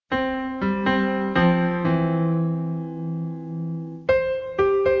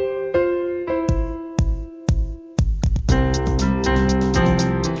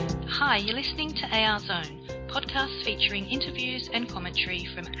featuring interviews and commentary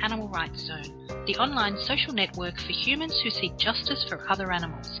from Animal Rights Zone, the online social network for humans who seek justice for other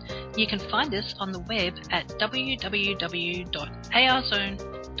animals. You can find us on the web at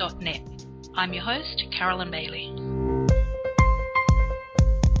www.arzone.net. I'm your host, Carolyn Bailey.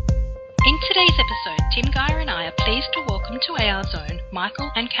 In today's episode, Tim Geyer and I are pleased to welcome to AR Zone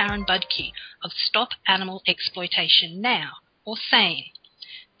Michael and Karen Budke of Stop Animal Exploitation Now, or SANE.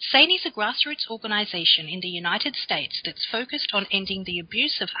 SANE is a grassroots organisation in the United States that's focused on ending the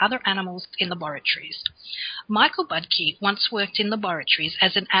abuse of other animals in laboratories. Michael Budke once worked in laboratories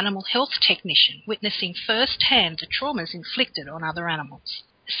as an animal health technician, witnessing firsthand the traumas inflicted on other animals.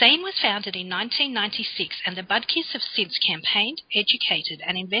 SANE was founded in 1996, and the Budkes have since campaigned, educated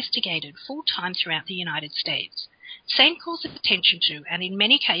and investigated full-time throughout the United States. SANE calls attention to, and in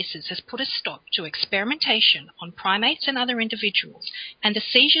many cases has put a stop to, experimentation on primates and other individuals, and the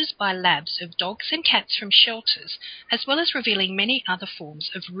seizures by labs of dogs and cats from shelters, as well as revealing many other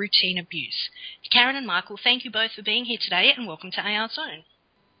forms of routine abuse. Karen and Michael, thank you both for being here today, and welcome to AR Zone.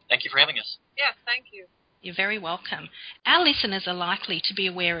 Thank you for having us. Yes, thank you. You're very welcome. Our listeners are likely to be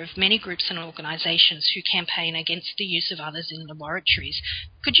aware of many groups and organisations who campaign against the use of others in laboratories.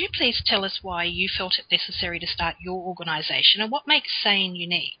 Could you please tell us why you felt it necessary to start your organisation and what makes SANE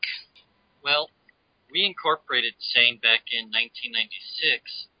unique? Well, we incorporated SANE back in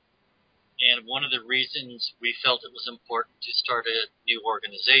 1996, and one of the reasons we felt it was important to start a new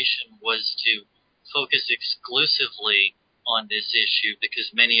organization was to focus exclusively on this issue because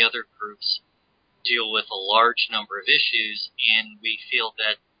many other groups deal with a large number of issues, and we feel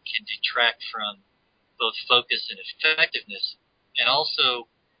that can detract from both focus and effectiveness. And also,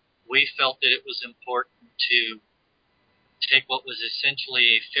 we felt that it was important to take what was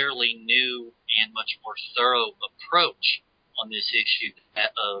essentially a fairly new and much more thorough approach on this issue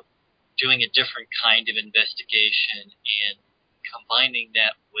of doing a different kind of investigation and combining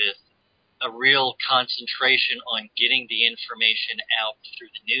that with a real concentration on getting the information out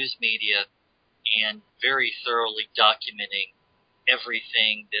through the news media and very thoroughly documenting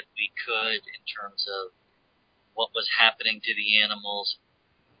everything that we could in terms of what was happening to the animals,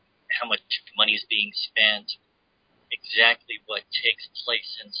 how much money is being spent, exactly what takes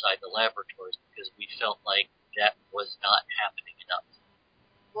place inside the laboratories, because we felt like that was not happening enough.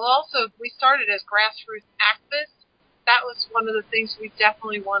 Well, also, we started as grassroots activists. That was one of the things we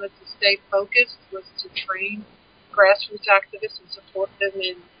definitely wanted to stay focused, was to train grassroots activists and support them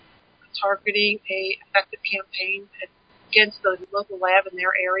in targeting a effective campaign against the local lab in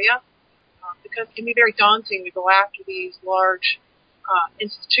their area, because it can be very daunting to go after these large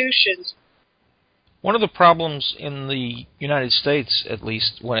institutions. One of the problems in the United States, at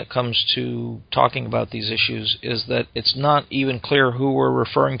least when it comes to talking about these issues, is that it's not even clear who we're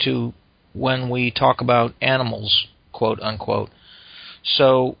referring to when we talk about animals, quote unquote.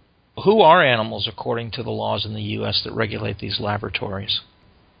 So who are animals according to the laws in the U.S. that regulate these laboratories?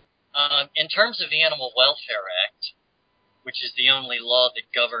 In terms of the Animal Welfare Act, which is the only law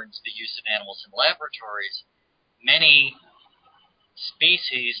that governs the use of animals in laboratories, many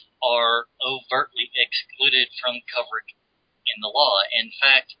species are overtly excluded from coverage in the law. In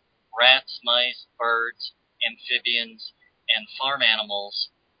fact, rats, mice, birds, amphibians, and farm animals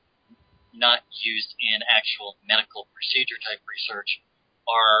not used in actual medical procedure type research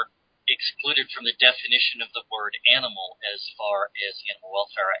are excluded from the definition of the word animal as far as the Animal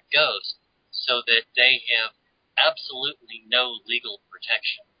Welfare Act goes, so that they have absolutely no legal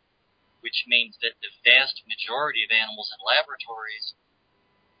protection, which means that the vast majority of animals in laboratories,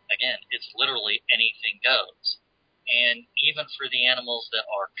 again, it's literally anything goes. And even for the animals that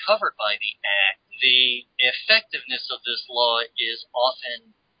are covered by the Act, the effectiveness of this law is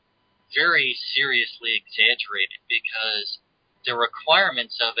often very seriously exaggerated because the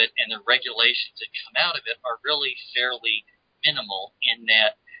requirements of it and the regulations that come out of it are really fairly minimal, in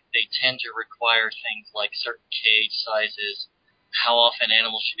that they tend to require things like certain cage sizes, how often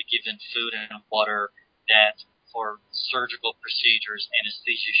animals should be given food and water, that for surgical procedures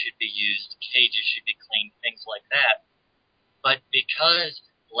anesthesia should be used, cages should be cleaned, things like that. But because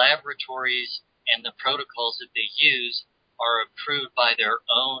laboratories and the protocols that they use are approved by their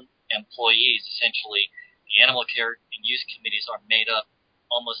own employees, essentially the animal care and use committees are made up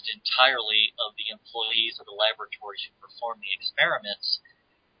almost entirely of the employees of the laboratories who perform the experiments,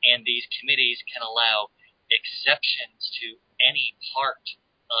 and these committees can allow exceptions to any part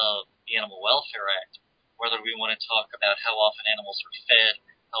of the Animal Welfare Act, whether we want to talk about how often animals are fed,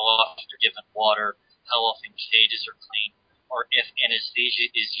 how often they're given water, how often cages are cleaned, or if anesthesia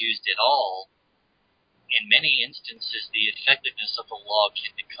is used at all. In many instances, the effectiveness of the law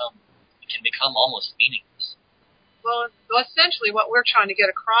can become almost meaningless. Well, essentially what we're trying to get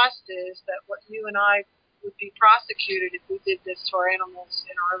across is that what you and I would be prosecuted if we did this to our animals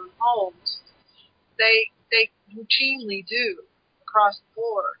in our own homes, they routinely do across the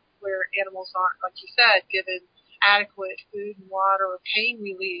board, where animals aren't, like you said, given adequate food and water or pain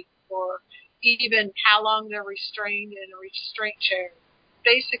relief, or even how long they're restrained in a restraint chair.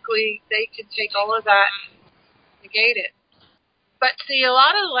 Basically, they can take all of that and negate it. But see, a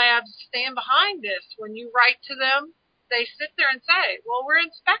lot of labs stand behind this. When you write to them, they sit there and say, well, we're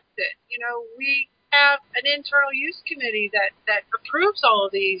inspected. You know, we have an internal use committee that approves all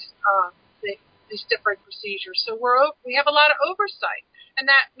of these different procedures. So we have a lot of oversight. And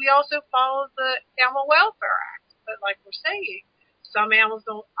that we also follow the Animal Welfare Act. But like we're saying, some animals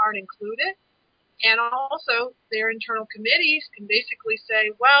aren't included. And also, their internal committees can basically say,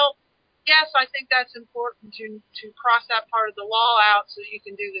 well, yes, I think that's important to cross that part of the law out so you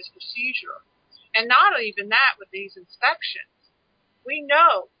can do this procedure. And not even that with these inspections. We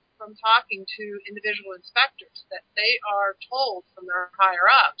know from talking to individual inspectors that they are told from their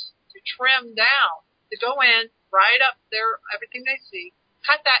higher-ups to trim down, to go in, write up everything they see,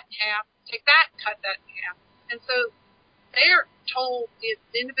 cut that in half, take that, cut that in half. And so they're told, the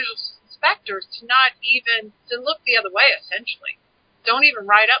individual inspectors, to look the other way, essentially. Don't even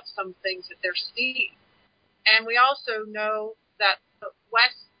write up some things that they're seeing. And we also know that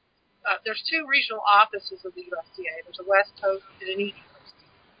there's two regional offices of the USDA. There's a West Coast and an East Coast,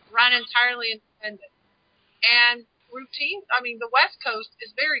 run entirely independent. And the West Coast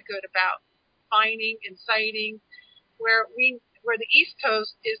is very good about finding and citing, where the East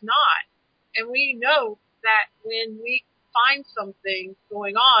Coast is not. And we know that when we find something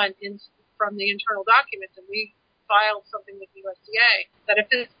going on from the internal documents and we file something with the USDA, that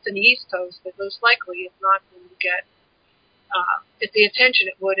if it's in the East Coast, that most likely it's not going to get the attention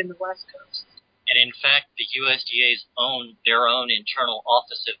it would in the West Coast. And in fact, the USDA's their own internal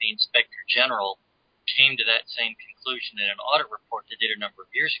office of the Inspector General came to that same conclusion in an audit report they did a number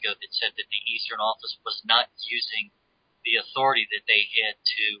of years ago that said that the Eastern Office was not using the authority that they had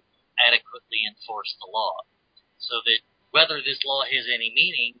to adequately enforce the law. So that whether this law has any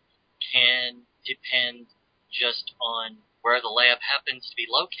meaning can depend just on where the lab happens to be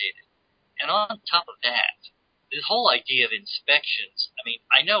located. And on top of that, this whole idea of inspections,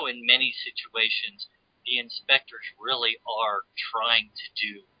 I know in many situations the inspectors really are trying to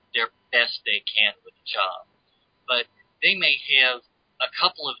do their best they can with the job. But they may have a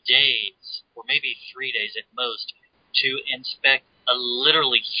couple of days, or maybe 3 days at most, to inspect a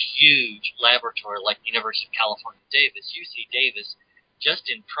literally huge laboratory like the University of California, Davis. UC Davis, just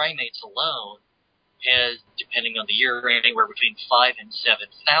in primates alone, has, depending on the year, anywhere between 5,000 and 7,000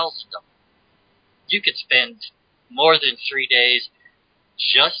 of them. You could spend more than 3 days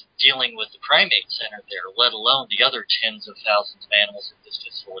just dealing with the primate center there, let alone the other tens of thousands of animals that this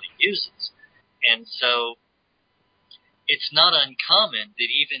facility uses. And so it's not uncommon that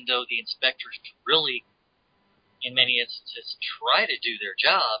even though the inspectors really, in many instances, try to do their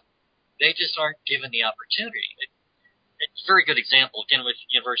job, they just aren't given the opportunity. It's a very good example, again, with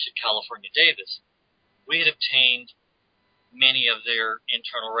the University of California, Davis. We had obtained many of their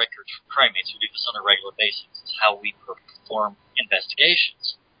internal records from primates who do this on a regular basis. It's how we perform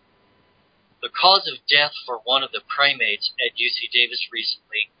investigations. The cause of death for one of the primates at UC Davis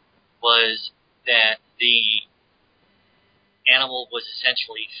recently was that the animal was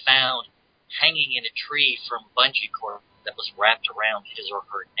essentially found hanging in a tree from bungee cord that was wrapped around his or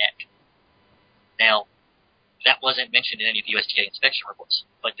her neck. Now, that wasn't mentioned in any of the USDA inspection reports,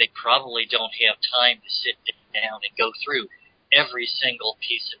 but they probably don't have time to sit down and go through every single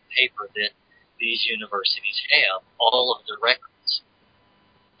piece of paper that these universities have, all of the records.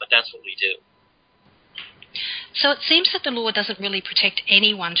 But that's what we do. So it seems that the law doesn't really protect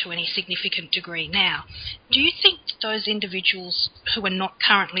anyone to any significant degree now. Do you think those individuals who are not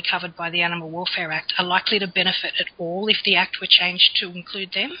currently covered by the Animal Welfare Act are likely to benefit at all if the Act were changed to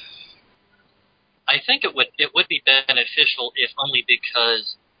include them? I think it would be beneficial, if only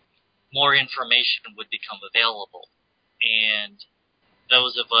because more information would become available. And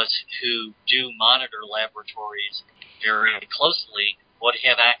those of us who do monitor laboratories very closely would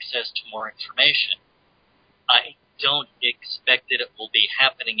have access to more information. I don't expect that it will be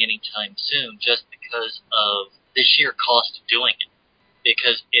happening anytime soon just because of the sheer cost of doing it.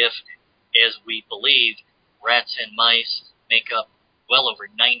 Because if, as we believe, rats and mice make up well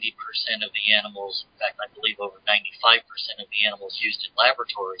over 90% of the animals, in fact I believe over 95% of the animals used in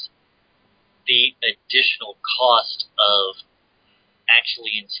laboratories, the additional cost of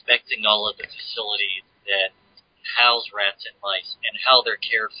actually inspecting all of the facilities that house rats and mice and how they're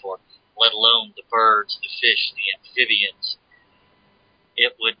cared for let alone the birds, the fish, the amphibians.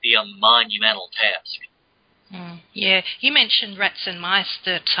 It would be a monumental task. Yeah, you mentioned rats and mice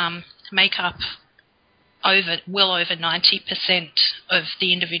that make up well over 90% of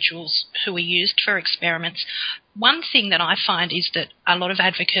the individuals who are used for experiments. One thing that I find is that a lot of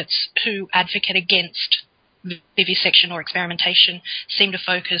advocates who advocate against vivisection or experimentation seem to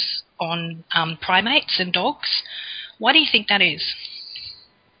focus on primates and dogs. Why do you think that is?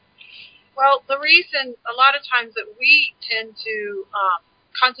 Well, the reason a lot of times that we tend to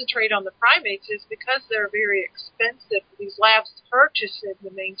concentrate on the primates is because they're very expensive. These labs purchase them to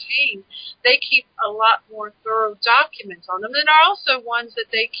maintain. They keep a lot more thorough documents on them. And there are also ones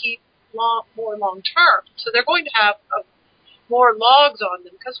that they keep more long term. So they're going to have more logs on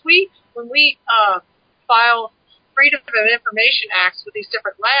them. Because when we file Freedom of Information Acts with these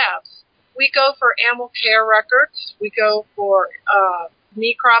different labs, we go for animal care records. We go for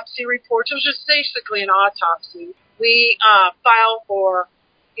necropsy reports, which is basically an autopsy. We file for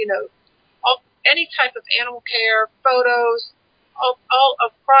any type of animal care, photos, all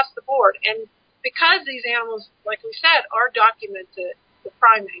across the board. And because these animals, like we said, are documented, the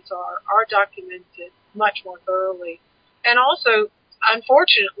primates are documented much more thoroughly. And also,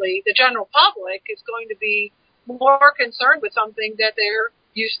 unfortunately, the general public is going to be more concerned with something that they're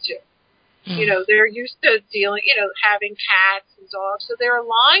used to. They're used to having cats and dogs, so they're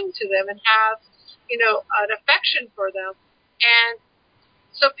aligned to them and have, an affection for them. And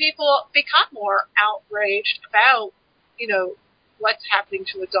so people become more outraged about, what's happening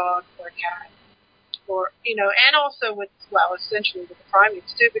to a dog or a cat, and also essentially with the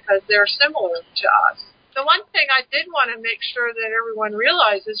primates too, because they're similar to us. The one thing I did want to make sure that everyone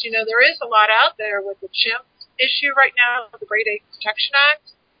realizes, there is a lot out there with the chimp issue right now, the Great Ape Protection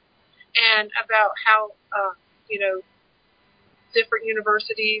Act, and about how, different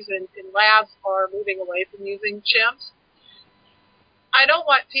universities and labs are moving away from using chimps. I don't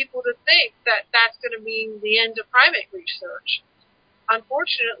want people to think that that's going to mean the end of primate research.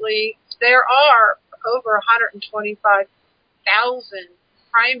 Unfortunately, there are over 125,000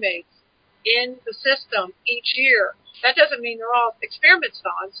 primates in the system each year. That doesn't mean they're all experiments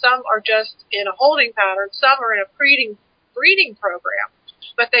on. Some are just in a holding pattern. Some are in a breeding program.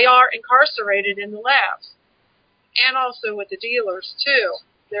 But they are incarcerated in the labs. And also with the dealers, too,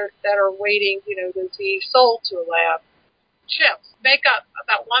 that are waiting, to be sold to a lab. Chimps make up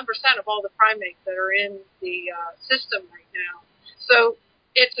about 1% of all the primates that are in the system right now. So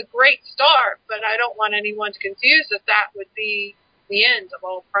it's a great start, but I don't want anyone to confuse that would be the end of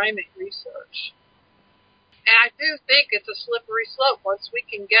all primate research. And I do think it's a slippery slope once we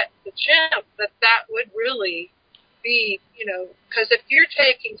can get the chimp, that would really be, because if you're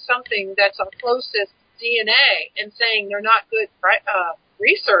taking something that's our closest DNA and saying they're not good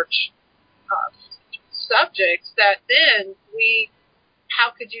research subjects, that then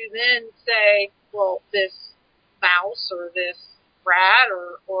how could you then say, well, this mouse or this rat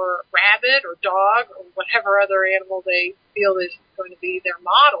or rabbit or dog or whatever other animal they feel is going to be their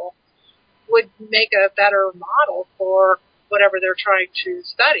model would make a better model for whatever they're trying to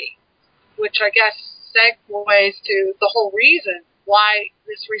study, which I guess segues to the whole reason why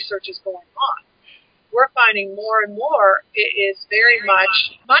this research is going on. We're finding more and more it is very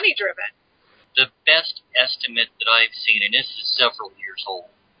much money-driven. The best estimate that I've seen, and this is several years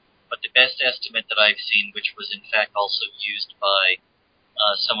old, but the best estimate that I've seen, which was in fact also used by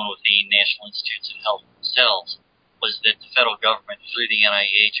someone with the National Institutes of Health themselves, was that the federal government, through the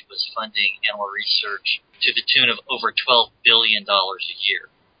NIH, was funding animal research to the tune of over $12 billion a year.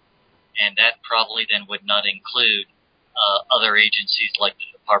 And that probably then would not include other agencies like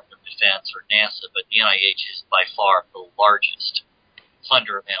the Department of Defense or NASA, but the NIH is by far the largest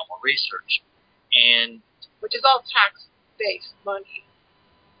funder of animal research. And which is all tax-based money.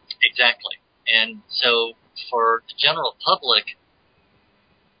 Exactly. And so for the general public,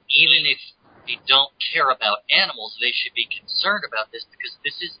 even if they don't care about animals, they should be concerned about this because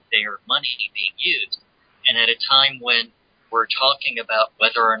this is their money being used. And at a time when we're talking about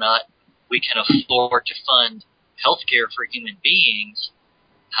whether or not we can afford to fund health care for human beings,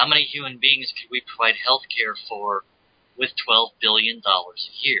 how many human beings could we provide health care for with $12 billion a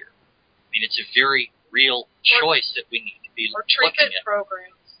year? I mean, it's a very real choice that we need to be looking at. Or treatment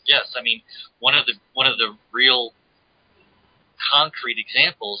programs. Yes, I mean, one of the real concrete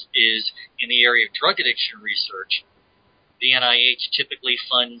examples is in the area of drug addiction research. The NIH typically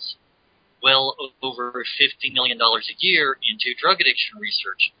funds well over $50 million a year into drug addiction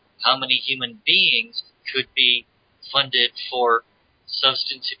research. How many human beings could be funded for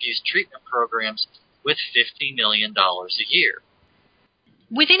substance abuse treatment programs with $50 million a year?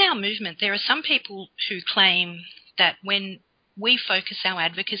 Within our movement, there are some people who claim that when we focus our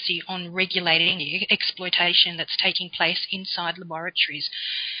advocacy on regulating exploitation that's taking place inside laboratories,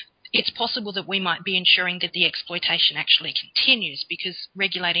 it's possible that we might be ensuring that the exploitation actually continues, because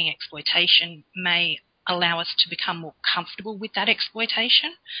regulating exploitation may allow us to become more comfortable with that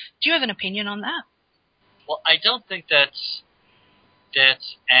exploitation. Do you have an opinion on that? Well, I don't think that's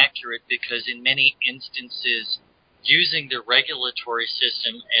accurate, because in many instances, using the regulatory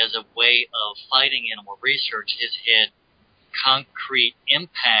system as a way of fighting animal research has had concrete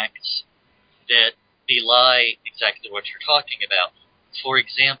impacts that belie exactly what you're talking about. For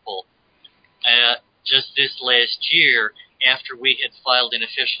example, just this last year, after we had filed an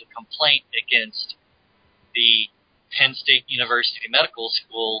official complaint against the Penn State University Medical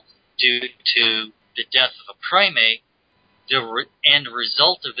School due to the death of a primate, the end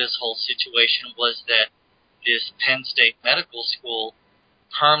result of this whole situation was that this Penn State Medical School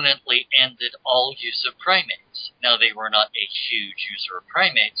permanently ended all use of primates. Now, they were not a huge user of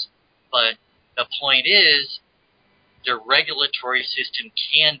primates, but the point is, the regulatory system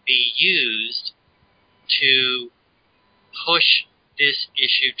can be used to push this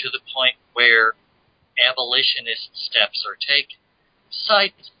issue to the point where abolitionist steps are taken.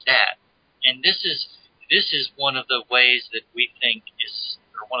 Besides that, and this is one of the ways that we think is,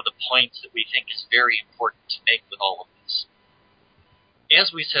 or one of the points that we think is very important to make with all of this. As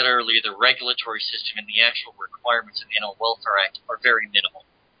we said earlier, the regulatory system and the actual requirements of the Animal Welfare Act are very minimal.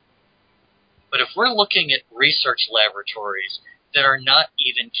 But if we're looking at research laboratories that are not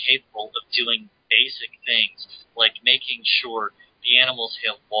even capable of doing basic things like making sure the animals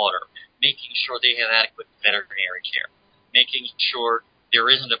have water, making sure they have adequate veterinary care, making sure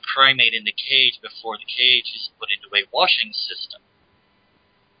there isn't a primate in the cage before the cage is put into a washing system.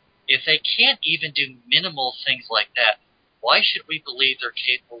 If they can't even do minimal things like that, why should we believe they're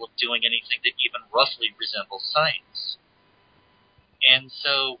capable of doing anything that even roughly resembles science? And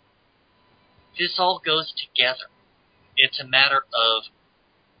so this all goes together. It's a matter of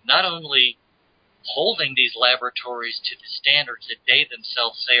not only holding these laboratories to the standards that they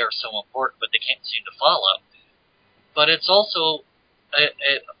themselves say are so important, but they can't seem to follow, but it's also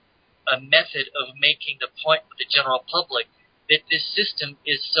a method of making the point with the general public that this system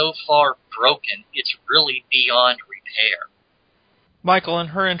is so far broken, it's really beyond repair. Michael, in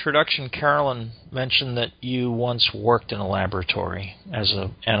her introduction, Carolyn mentioned that you once worked in a laboratory as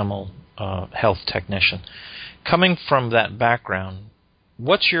an animal health technician. Coming from that background,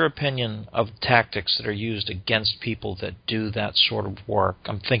 what's your opinion of tactics that are used against people that do that sort of work?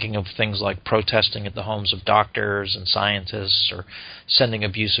 I'm thinking of things like protesting at the homes of doctors and scientists, or sending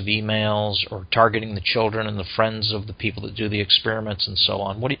abusive emails, or targeting the children and the friends of the people that do the experiments and so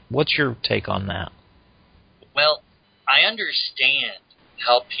on. What's your take on that? Well, I understand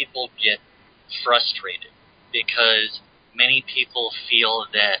how people get frustrated, because many people feel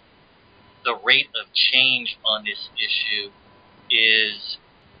that the rate of change on this issue is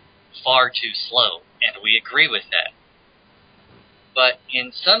far too slow, and we agree with that. But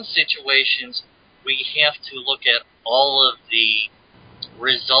in some situations, we have to look at all of the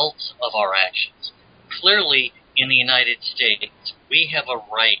results of our actions. Clearly, in the United States, we have a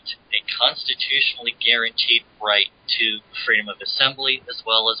right, a constitutionally guaranteed right to freedom of assembly, as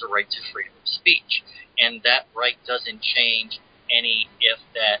well as a right to freedom of speech. And that right doesn't change any if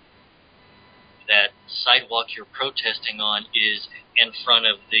that sidewalk you're protesting on is in front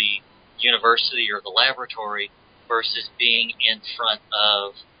of the university or the laboratory versus being in front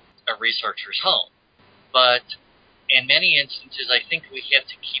of a researcher's home. But in many instances, I think we have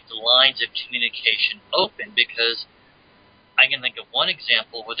to keep the lines of communication open, because I can think of one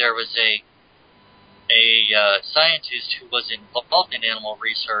example where there was a scientist who was involved in animal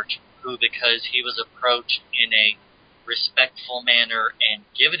research who, because he was approached in a respectful manner and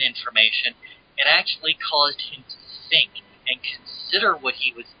given information, it actually caused him to think and consider what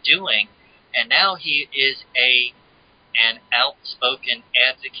he was doing, and now he is an outspoken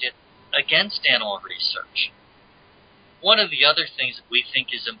advocate against animal research. One of the other things that we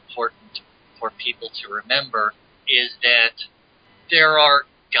think is important for people to remember is that there are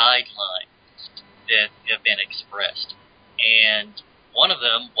guidelines that have been expressed, and one of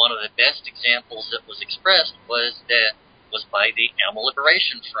the best examples that was expressed was by the Animal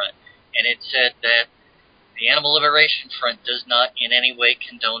Liberation Front. And it said that the Animal Liberation Front does not in any way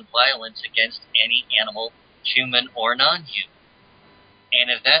condone violence against any animal, human or non-human.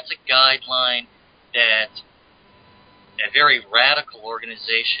 And if that's a guideline that a very radical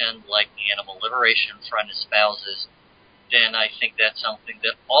organization like the Animal Liberation Front espouses, then I think that's something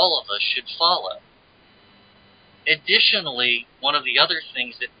that all of us should follow. Additionally, one of the other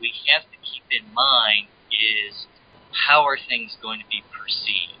things that we have to keep in mind is how are things going to be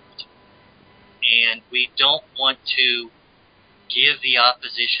perceived. And we don't want to give the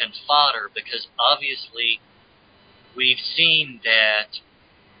opposition fodder because obviously we've seen that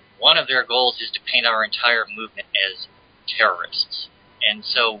one of their goals is to paint our entire movement as terrorists. And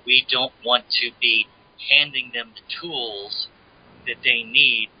so we don't want to be handing them the tools that they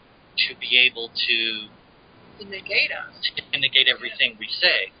need to be able to negate us. To negate everything we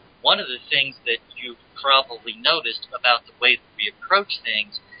say. One of the things that you've probably noticed about the way that we approach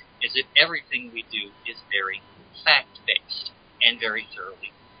things is that everything we do is very fact-based and very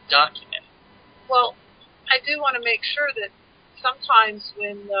thoroughly documented. Well, I do want to make sure that sometimes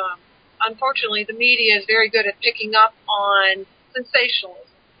when, unfortunately, the media is very good at picking up on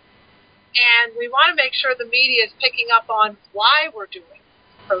sensationalism. And we want to make sure the media is picking up on why we're doing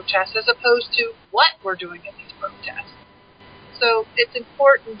protests as opposed to what we're doing in these protests. So it's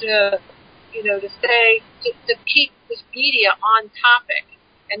important to keep this media on topic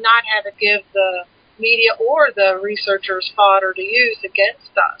and not have it give the media or the researchers fodder to use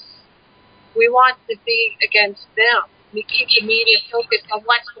against us. We want to be against them. We keep the media focused on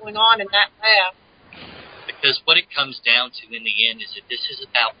what's going on in that lab. Because what it comes down to in the end is that this is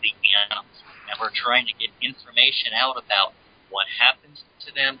about the animals, and we're trying to get information out about what happens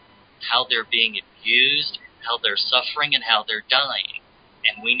to them, how they're being abused, how they're suffering, and how they're dying.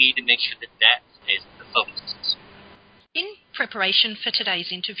 And we need to make sure that that stays the focus. In preparation for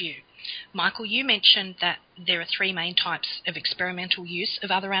today's interview, Michael, you mentioned that there are three main types of experimental use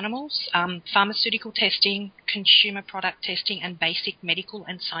of other animals: pharmaceutical testing, consumer product testing, and basic medical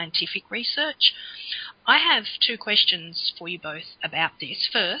and scientific research. I have two questions for you both about this.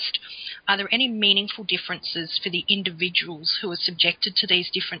 First, are there any meaningful differences for the individuals who are subjected to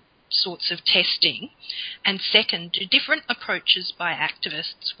these different sorts of testing? And second, do different approaches by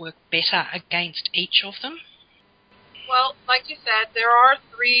activists work better against each of them? Well, like you said, there are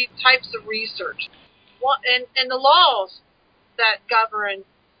three types of research. And the laws that govern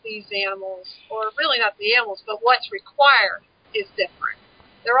these animals, or really not the animals, but what's required is different.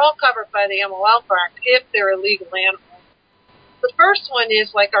 They're all covered by the Animal Welfare Act if they're illegal animals. The first one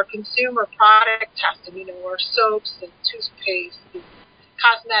is like our consumer product testing, our soaps and toothpaste and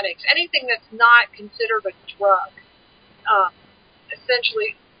cosmetics, anything that's not considered a drug.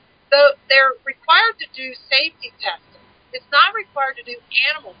 Essentially, they're required to do safety testing. It's not required to do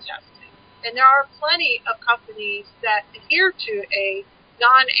animal testing. And there are plenty of companies that adhere to a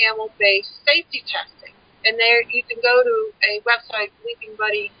non-animal-based safety testing. And there you can go to a website, Leaping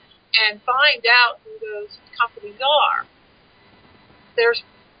Buddy, and find out who those companies are.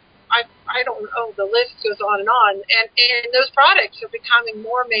 I don't know, the list goes on. And those products are becoming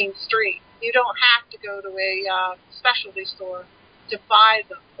more mainstream. You don't have to go to a specialty store to buy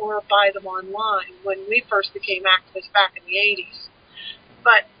them or buy them online when we first became activists back in the 80s.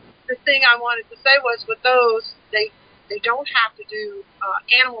 But the thing I wanted to say was with those, they don't have to do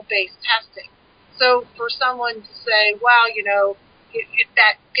animal-based testing. So for someone to say, well, if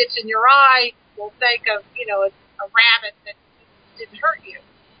that gets in your eye, we'll think of, a rabbit that didn't hurt you.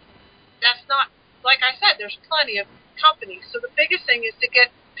 That's not, like I said, there's plenty of companies. So the biggest thing is to get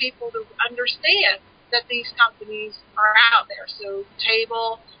people to understand that these companies are out there. So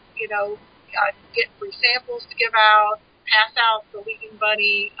Table, get free samples to give out, pass out the Leaping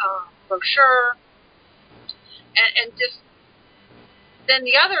Buddy brochure, and just, then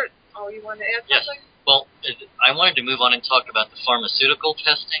the other, you want to add something? Yes. Well, I wanted to move on and talk about the pharmaceutical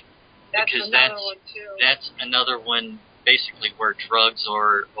testing. Because that's another one basically where drugs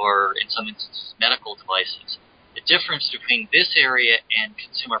or in some instances medical devices. The difference between this area and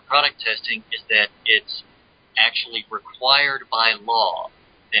consumer product testing is that it's actually required by law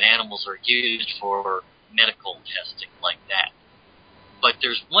that animals are used for medical testing like that. But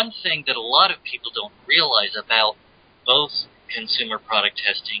there's one thing that a lot of people don't realize about both consumer product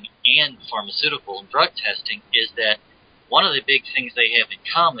testing and pharmaceutical and drug testing is that one of the big things they have in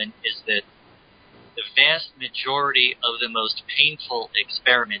common is that the vast majority of the most painful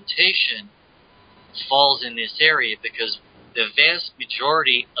experimentation falls in this area because the vast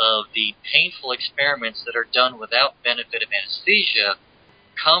majority of the painful experiments that are done without benefit of anesthesia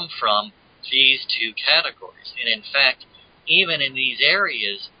come from these two categories. And in fact, even in these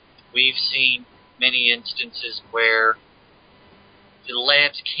areas, we've seen many instances where the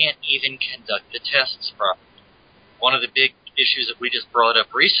labs can't even conduct the tests properly. One of the big issues that we just brought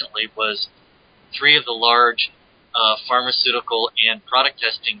up recently was three of the large pharmaceutical and product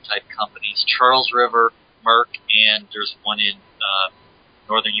testing type companies, Charles River, Merck, and there's one in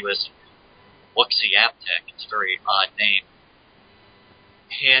northern U.S., Wuxi Aptec, it's a very odd name,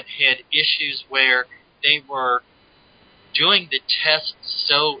 had issues where they were doing the tests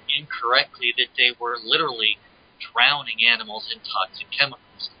so incorrectly that they were literally drowning animals in toxic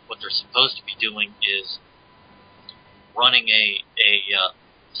chemicals. What they're supposed to be doing is running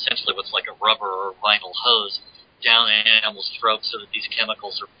essentially what's like a rubber or vinyl hose down an animal's throat so that these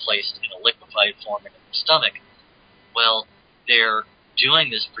chemicals are placed in a liquefied form in their stomach. Well, they're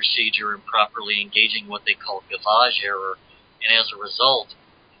doing this procedure improperly, engaging what they call gavage error, and as a result,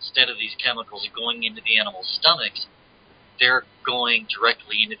 instead of these chemicals going into the animal's stomachs, they're going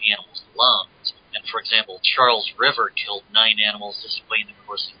directly into the animal's lungs. And for example, Charles River killed 9 animals this way in the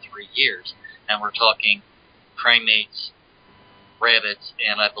course of 3 years. And we're talking primates, rabbits,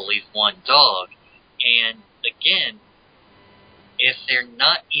 and I believe 1 dog. And again, if they're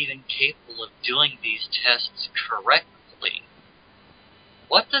not even capable of doing these tests correctly,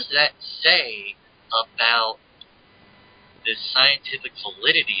 what does that say about the scientific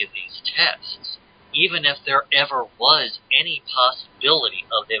validity of these tests? Even if there ever was any possibility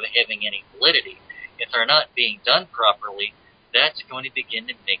of them having any validity, if they're not being done properly, that's going to begin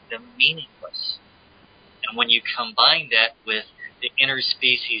to make them meaningless. And when you combine that with the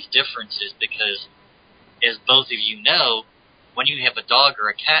interspecies differences, because as both of you know, when you have a dog or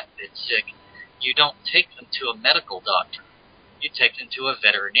a cat that's sick, you don't take them to a medical doctor. You take them to a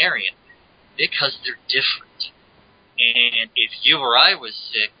veterinarian because they're different. And if you or I was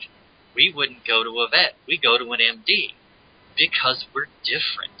sick, we wouldn't go to a vet. We go to an MD because we're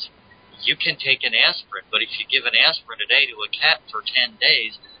different. You can take an aspirin, but if you give an aspirin a day to a cat for 10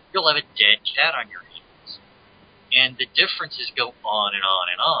 days, you'll have a dead cat on your hands. And the differences go on and on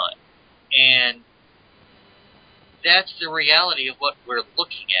and on. And that's the reality of what we're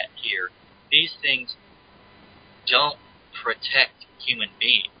looking at here. These things don't protect human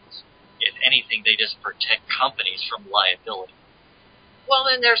beings. If anything, they just protect companies from liability. Well,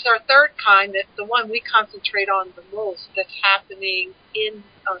 then there's our third kind, that's the one we concentrate on the most, that's happening in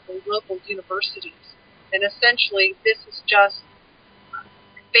the local universities. And essentially, this is just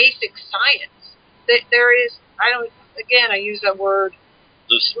basic science. There is, I use that word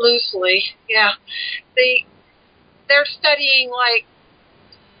loosely. Yeah. They're studying, like,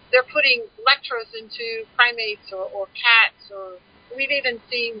 they're putting electrodes into primates or cats, or we've even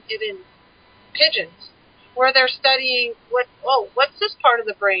seen it in pigeons, where they're studying what's this part of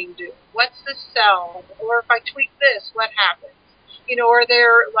the brain do? What's this cell? Or if I tweak this, what happens? Or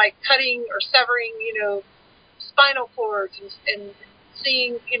they're like cutting or severing, spinal cords and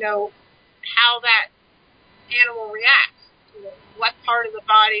seeing, how that animal reacts. What part of the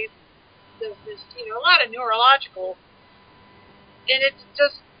body does this, a lot of neurological. And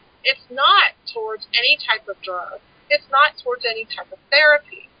it's not towards any type of drug. It's not towards any type of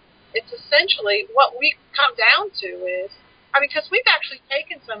therapy. It's essentially what we come down to is, because we've actually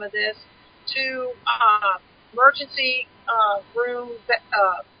taken some of this to emergency room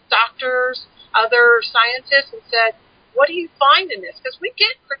doctors, other scientists, and said, what do you find in this? Because we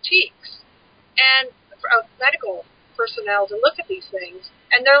get critiques and of medical personnel to look at these things,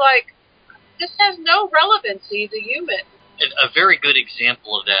 and they're like, this has no relevancy to human. A very good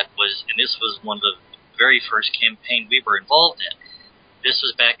example of that was, and this was one of the very first campaigns we were involved in, this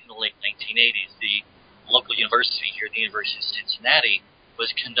was back in the late 1980s. The local university here, the University of Cincinnati, was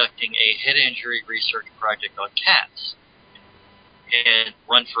conducting a head injury research project on cats. It had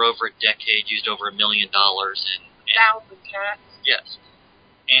run for over a decade, used over $1 million. 1,000 cats. Yes.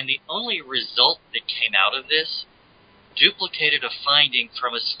 And the only result that came out of this duplicated a finding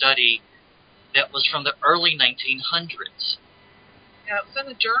from a study that was from the early 1900s. Yeah, it was in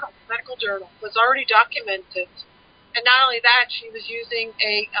the journal, medical journal. It was already documented. And not only that, she was using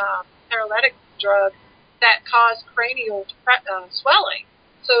a paralytic drug that caused cranial swelling.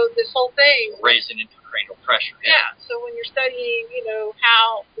 So this whole thing... Raising intracranial pressure. Yeah, so when you're studying,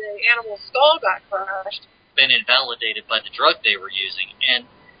 how the animal's skull got crushed... Been invalidated by the drug they were using.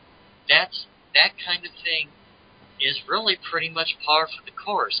 And that kind of thing is really pretty much par for the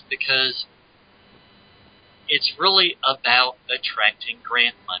course, because it's really about attracting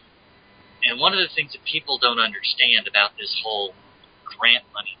grant money. And one of the things that people don't understand about this whole grant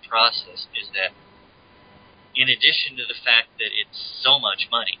money process is that in addition to the fact that it's so much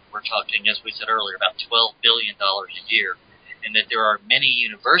money, we're talking, as we said earlier, about $12 billion a year, and that there are many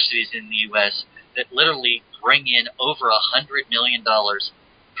universities in the U.S. that literally bring in over $100 million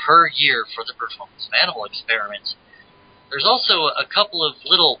per year for the performance of animal experiments. There's also a couple of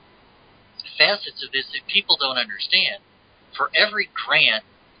little facets of this that people don't understand. For every grant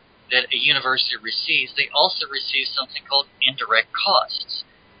that a university receives, they also receive something called indirect costs.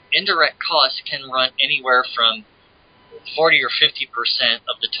 indirect costs can run anywhere from 40 or 50%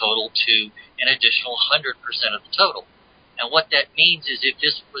 of the total to an additional 100% of the total. And what that means is if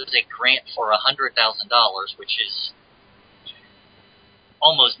this was a grant for $100,000, which is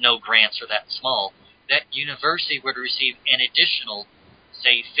almost no grants are that small, that university would receive an additional,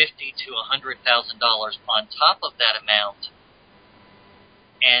 say, $50,000 to $100,000 on top of that amount.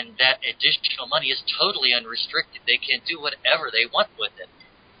 And that additional money is totally unrestricted. They can do whatever they want with it.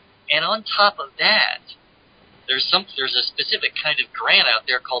 And on top of that, there's a specific kind of grant out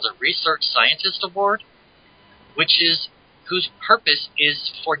there called a Research Scientist Award, whose purpose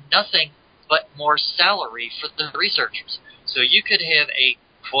is for nothing but more salary for the researchers. So you could have a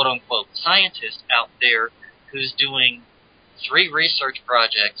quote-unquote scientist out there who's doing 3 research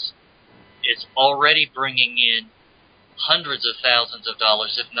projects, is already bringing in hundreds of thousands of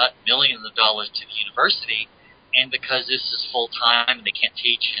dollars, if not millions of dollars, to the university, and because this is full-time and they can't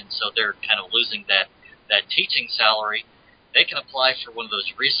teach, and so they're kind of losing that teaching salary, they can apply for one of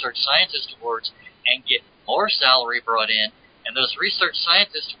those Research Scientist Awards and get more salary brought in. And those Research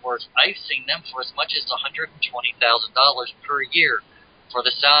Scientist Awards, I've seen them for as much as $120,000 per year for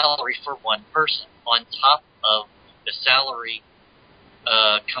the salary for one person, on top of the salary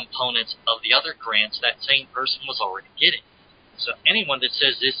components of the other grants that same person was already getting. So anyone that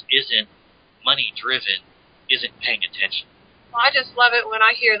says this isn't money-driven isn't paying attention. Well, I just love it when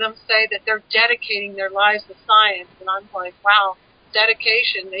I hear them say that they're dedicating their lives to science, and I'm like, wow,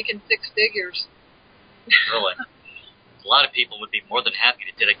 dedication, making 6 figures. Really. A lot of people would be more than happy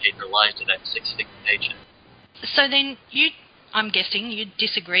to dedicate their lives to that 6-figure paycheck. So then I'm guessing you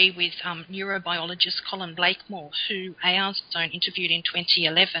disagree with neurobiologist Colin Blakemore, who AR's Zone interviewed in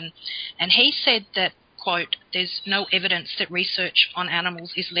 2011, and he said that, quote, there's no evidence that research on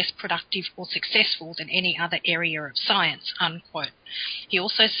animals is less productive or successful than any other area of science, unquote. He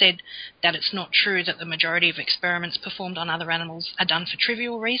also said that it's not true that the majority of experiments performed on other animals are done for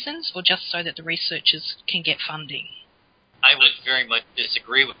trivial reasons or just so that the researchers can get funding. I would very much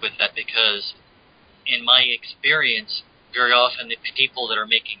disagree with that, because in my experience, very often the people that are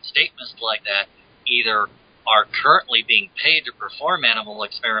making statements like that either are currently being paid to perform animal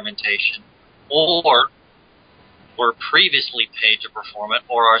experimentation, or were previously paid to perform it,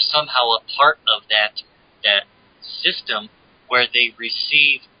 or are somehow a part of that system where they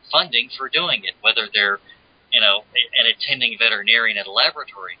receive funding for doing it, whether they're, an attending veterinarian at a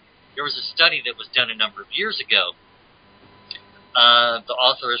laboratory. There was a study that was done a number of years ago. The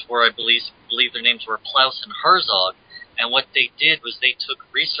authors were, I believe their names were Klaus and Herzog, and what they did was they took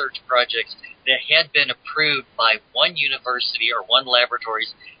research projects that had been approved by one university or one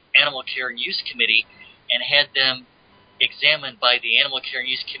laboratory's Animal Care and Use Committee and had them examined by the Animal Care and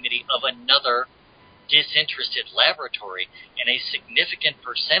Use Committee of another disinterested laboratory, and a significant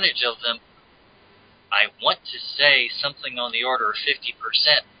percentage of them, I want to say something on the order of 50%,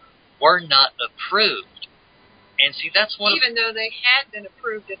 were not approved. And see, that's one even though they had been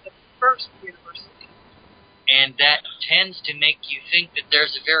approved at the first university. And that tends to make you think that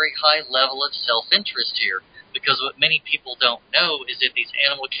there's a very high level of self-interest here. Because what many people don't know is that these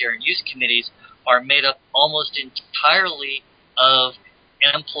animal care and use committees are made up almost entirely of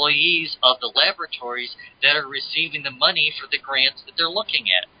employees of the laboratories that are receiving the money for the grants that they're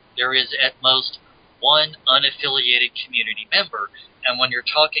looking at. There is at most one unaffiliated community member. And when you're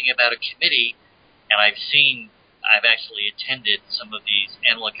talking about a committee, and I've actually attended some of these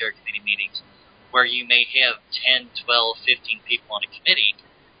animal care committee meetings where you may have 10, 12, 15 people on a committee,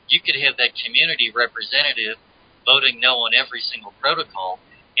 you could have that community representative voting no on every single protocol,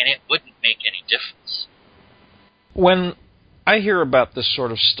 and it wouldn't make any difference. When I hear about this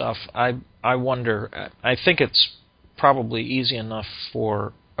sort of stuff, I wonder, I think it's probably easy enough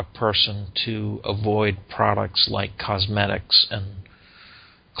for a person to avoid products like cosmetics and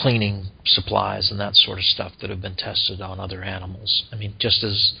cleaning supplies and that sort of stuff that have been tested on other animals. I mean, just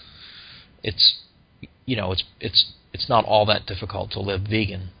as it's not all that difficult to live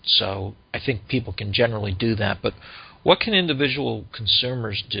vegan, so I think people can generally do that. But what can individual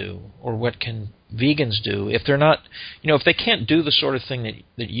consumers do, or what can vegans do if they're not, if they can't do the sort of thing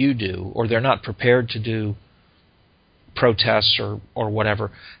that you do, or they're not prepared to do protests or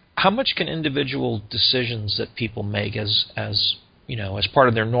whatever? How much can individual decisions that people make as part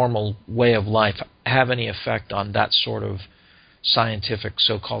of their normal way of life have any effect on that sort of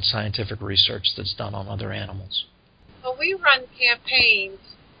so-called scientific research that's done on other animals? Well, we run campaigns,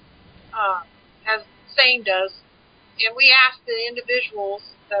 as SANE does, and we ask the individuals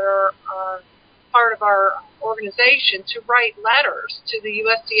that are part of our organization to write letters to the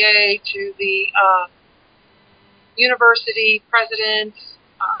USDA, to the university presidents,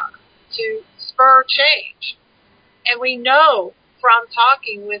 to spur change. And we know from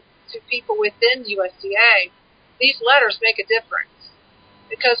talking to people within USDA, these letters make a difference.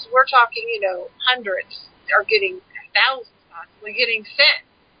 Because we're talking, hundreds are getting, thousands possibly getting sent,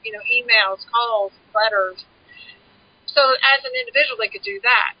 emails, calls, letters. So as an individual, they could do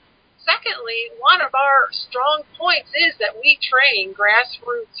that. Secondly, one of our strong points is that we train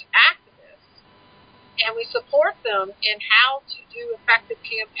grassroots activists, and we support them in how to do effective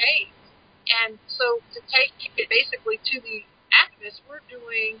campaigns. And so to take it basically to the activists, we're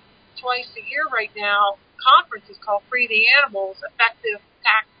doing twice a year right now conferences called Free the Animals, Effective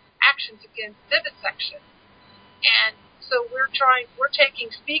Actions Against Vivisection. And so we're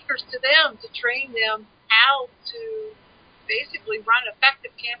taking speakers to them to train them how to basically run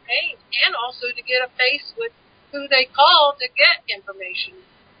effective campaigns and also to get a face with who they call to get information.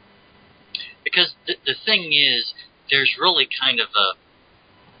 Because the thing is, there's really kind of a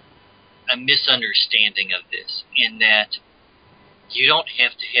misunderstanding of this, in that you don't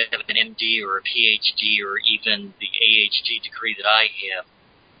have to have an MD or a PhD or even the AHD degree that I have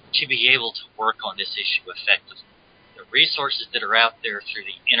to be able to work on this issue effectively. The resources that are out there through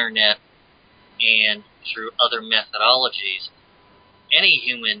the internet and through other methodologies,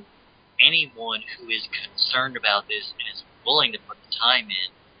 anyone who is concerned about this and is willing to put the time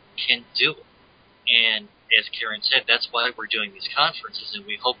in can do it. And as Karen said, that's why we're doing these conferences, and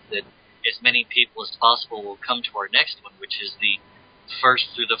we hope that as many people as possible will come to our next one, which is the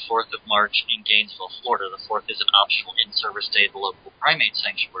 1st through the 4th of March in Gainesville, Florida. The 4th is an optional in-service day at the local primate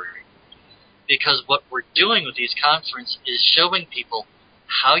sanctuary. Because what we're doing with these conferences is showing people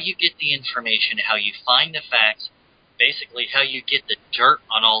how you get the information, how you find the facts, basically how you get the dirt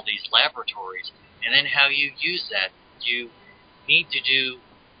on all these laboratories, and then how you use that. You need to do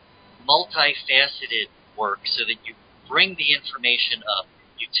multifaceted work so that you bring the information up,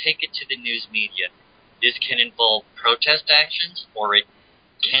 you take it to the news media. This can involve protest actions, or it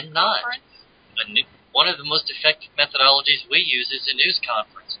cannot. One of the most effective methodologies we use is a news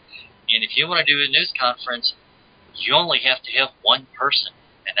conference. And if you want to do a news conference, you only have to have one person,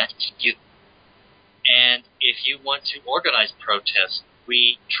 and that's you. And if you want to organize protests,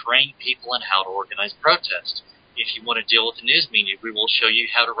 we train people on how to organize protests. If you want to deal with the news media, we will show you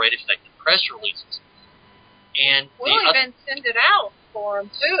how to write effective press releases. And we'll even send it out for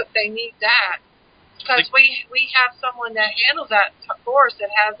them, too, if they need that. Because we have someone that handles that for us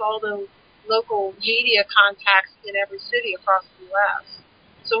that has all the local media contacts in every city across the U.S.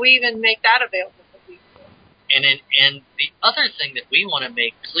 So we even make that available for people. And the other thing that we want to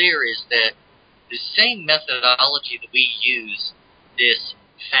make clear is that the same methodology that we use, this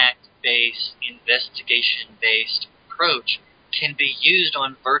fact-based, investigation-based approach, can be used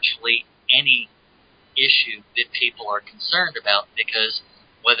on virtually any issue that people are concerned about, because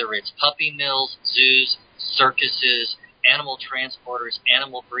whether it's puppy mills, zoos, circuses, animal transporters,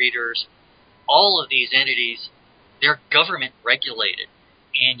 animal breeders, all of these entities, they're government regulated.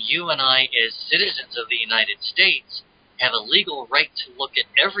 And you and I, as citizens of the United States, have a legal right to look at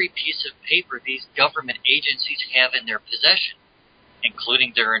every piece of paper these government agencies have in their possession,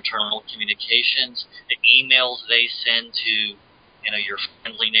 including their internal communications, the emails they send to your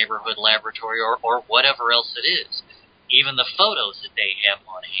friendly neighborhood laboratory or whatever else it is, even the photos that they have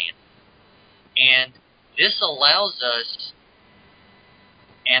on hand. And this allows us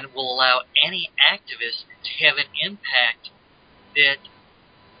and will allow any activist to have an impact that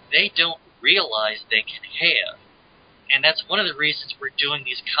they don't realize they can have. And that's one of the reasons we're doing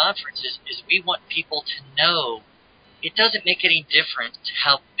these conferences, is we want people to know it doesn't make any difference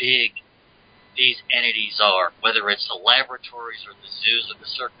how big these entities are, whether it's the laboratories or the zoos or the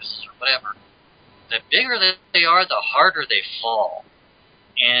circuses or whatever. The bigger that they are, the harder they fall.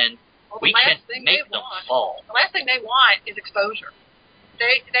 And we can make them fall. The last thing they want is exposure.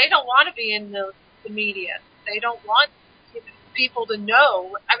 They don't want to be in the media. They don't want people to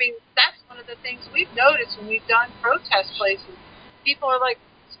know. I mean, that's one of the things we've noticed when we've done protest places. People are like,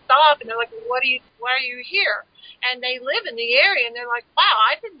 stop, and they're like, why are you here? And they live in the area, and they're like, wow,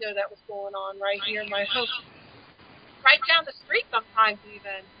 I didn't know that was going on right here in my home. Right down the street sometimes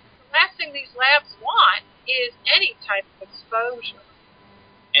even. The last thing these labs want is any type of exposure.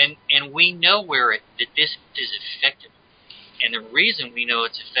 And we know that this is effective. And the reason we know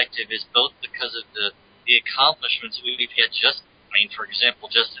it's effective is both because of the accomplishments we've had for example,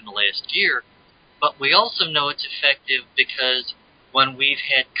 just in the last year, but we also know it's effective because when we've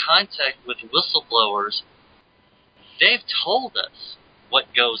had contact with whistleblowers, they've told us what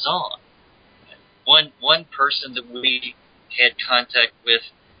goes on. One person that we had contact with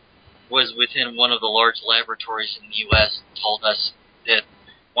was within one of the large laboratories in the U.S. told us that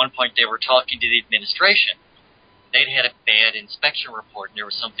one point they were talking to the administration. They'd had a bad inspection report, and there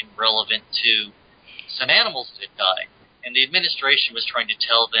was something relevant to some animals that had died. And the administration was trying to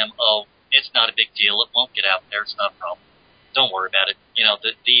tell them, oh, it's not a big deal. It won't get out there. It's not a problem. Don't worry about it. You know,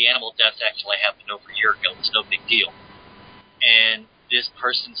 the animal deaths actually happened over a year ago. It's no big deal. And this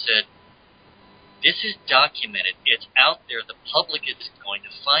person said, this is documented. It's out there. The public is going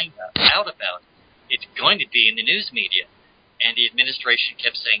to find out about it. It's going to be in the news media. And the administration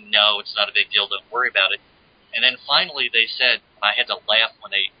kept saying, no, it's not a big deal. Don't worry about it. And then finally they said, I had to laugh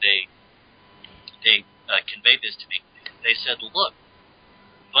when they conveyed this to me. They said, look,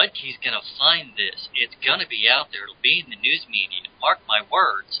 Budke's going to find this. It's going to be out there. It'll be in the news media. Mark my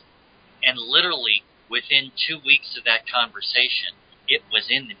words. And literally within 2 weeks of that conversation, it was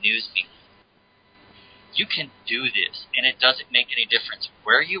in the news media. You can do this, and it doesn't make any difference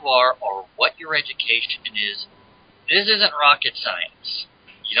where you are or what your education is. This isn't rocket science.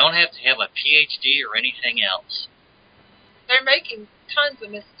 You don't have to have a PhD or anything else. They're making tons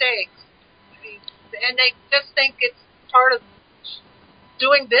of mistakes. And they just think it's part of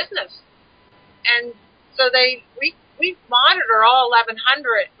doing business. And so we monitor all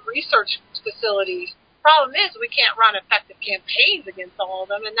 1,100 research facilities. Problem is, we can't run effective campaigns against all of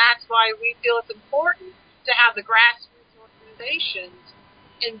them, and that's why we feel it's important to have the grassroots organizations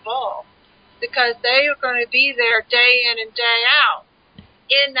involved, because they are going to be there day in and day out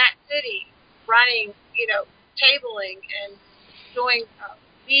in that city, running, tabling and doing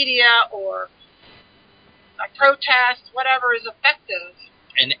media or a protest, whatever is effective.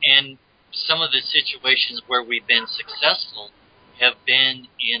 And some of the situations where we've been successful have been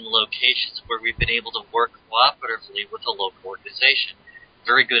in locations where we've been able to work cooperatively with a local organization. A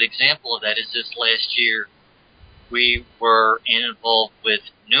very good example of that is this last year we were involved with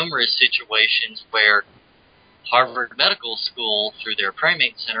numerous situations where Harvard Medical School, through their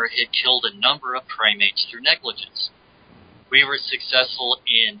primate center, had killed a number of primates through negligence. We were successful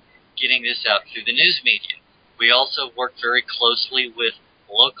in getting this out through the news media. We also worked very closely with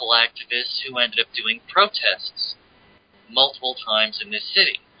local activists who ended up doing protests multiple times in this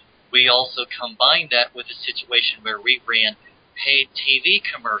city. We also combined that with a situation where we ran paid TV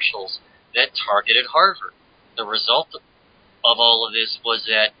commercials that targeted Harvard. The result of all of this was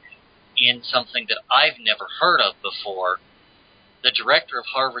that in something that I've never heard of before, the director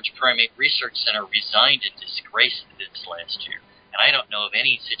of Harvard's Primate Research Center resigned in disgrace this last year. And I don't know of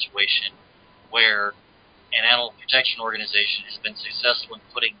any situation where an animal protection organization has been successful in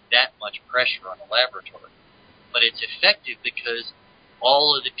putting that much pressure on a laboratory. But it's effective because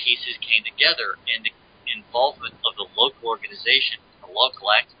all of the pieces came together, and the involvement of the local organization, the local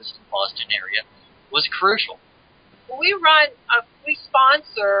activists in the Boston area, was crucial. We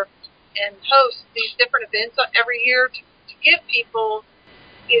sponsor and host these different events every year to give people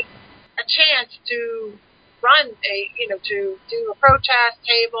a chance to run to do a protest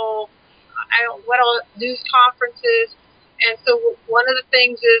table, news conferences. And so one of the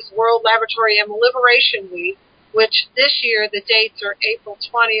things is World Laboratory Animal Liberation Week, which this year the dates are April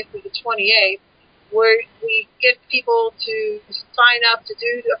 20th through the 28th, where we get people to sign up to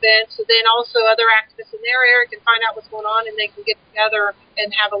do events, so then also other activists in their area can find out what's going on, and they can get together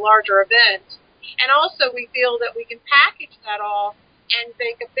and have a larger event. And also we feel that we can package that all and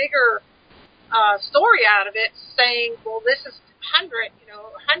make a bigger story out of it, saying, well, this is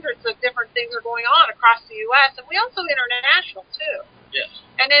hundreds of different things are going on across the U.S., and we also international, too. Yes.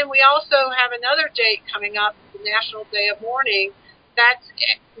 And then we also have another date coming up, the National Day of Mourning. That's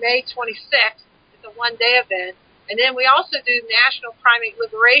May 26th. It's a one-day event. And then we also do National Primate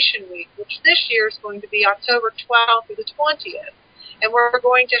Liberation Week, which this year is going to be October 12th through the 20th. And we're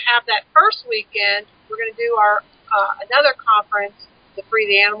going to have that first weekend, we're going to do our another conference, the Free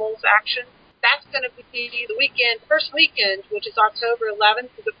the Animals Action. That's going to be the first weekend, which is October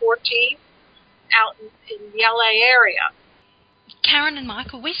 11th to the 14th, out in the LA area. Karen and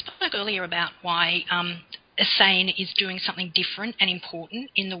Michael, we spoke earlier about why SANE is doing something different and important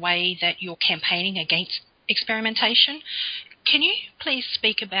in the way that you're campaigning against experimentation. Can you please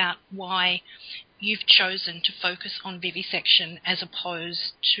speak about why you've chosen to focus on vivisection as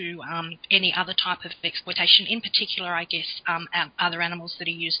opposed to any other type of exploitation, in particular, I guess, other animals that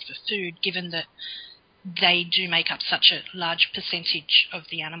are used for food, given that they do make up such a large percentage of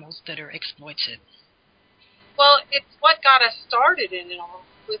the animals that are exploited? Well, it's what got us started in it all,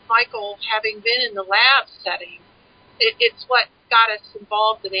 with Michael having been in the lab setting. It's what got us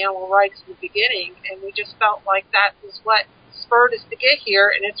involved in animal rights in the beginning, and we just felt like that was what spurred us to get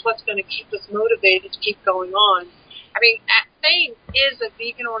here, and it's what's going to keep us motivated to keep going on. I mean, SANE is a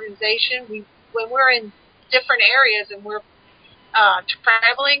vegan organization. When we're in different areas and we're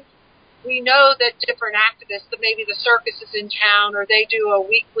traveling, we know that different activists, that maybe the circus is in town or they do a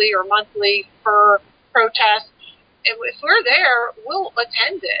weekly or monthly fur protest. And if we're there, we'll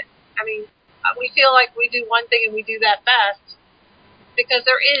attend it. I mean, we feel like we do one thing and we do that best because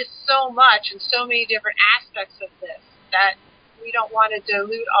there is so much and so many different aspects of this that we don't want to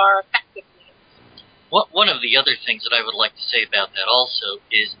dilute our effectiveness. One of the other things that I would like to say about that also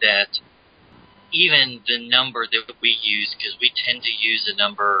is that even the number that we use, because we tend to use a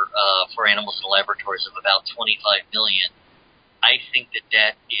number for animals in laboratories of about 25 million, I think that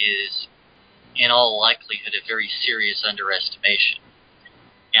that is, in all likelihood, a very serious underestimation.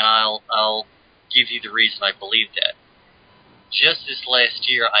 And I'll give you the reason I believe that. Just this last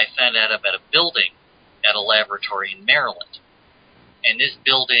year, I found out about a building at a laboratory in Maryland. And this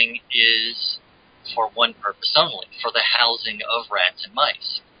building is for one purpose only, for the housing of rats and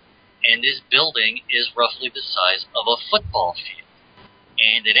mice. And this building is roughly the size of a football field.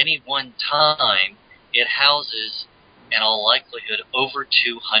 And at any one time, it houses, in all likelihood, over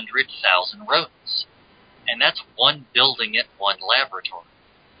 200,000 rodents. And that's one building at one laboratory.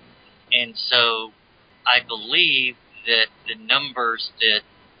 And so I believe that the numbers that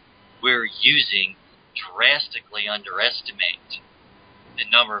we're using drastically underestimate the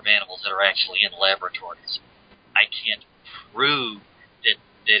number of animals that are actually in laboratories. I can't prove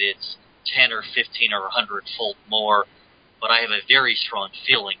that it's 10 or 15 or 100-fold more, but I have a very strong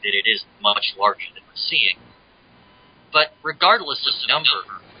feeling that it is much larger than we're seeing. But regardless of the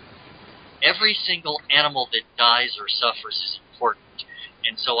number, every single animal that dies or suffers is important.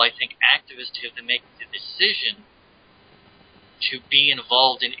 And so I think activists have to make the decision to be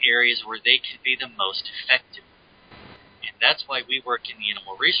involved in areas where they can be the most effective. And that's why we work in the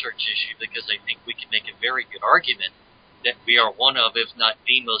animal research issue, because I think we can make a very good argument that we are one of, if not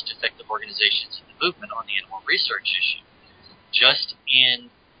the most effective organizations in the movement on the animal research issue. Just in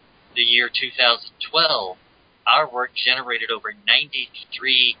the year 2012, our work generated over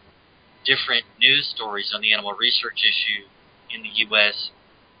 93 different news stories on the animal research issue in the U.S.,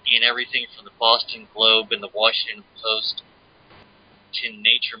 in everything from the Boston Globe and the Washington Post to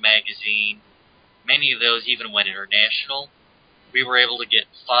Nature magazine. Many of those even went international. We were able to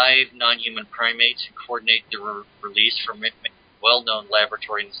get 5 non-human primates and coordinate their release from a well-known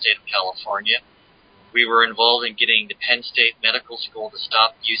laboratory in the state of California. We were involved in getting the Penn State Medical School to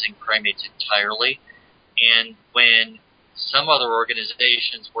stop using primates entirely. And when some other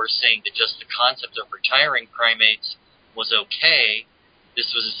organizations were saying that just the concept of retiring primates was okay,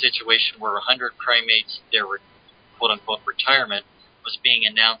 this was a situation where 100 primates, their quote-unquote retirement, was being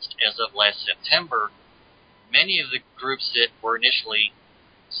announced as of last September. Many of the groups that were initially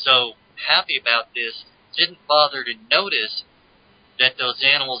so happy about this didn't bother to notice that those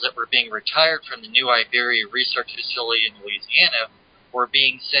animals that were being retired from the New Iberia Research Facility in Louisiana were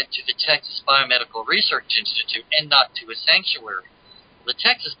being sent to the Texas Biomedical Research Institute and not to a sanctuary. The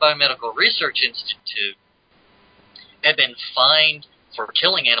Texas Biomedical Research Institute had been fined for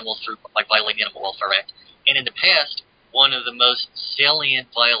killing animals by violating the Animal Welfare Act, and in the past, one of the most salient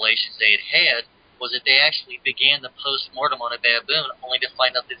violations they had had was that they actually began the post-mortem on a baboon only to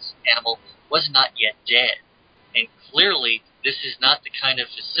find out this animal was not yet dead. And clearly, this is not the kind of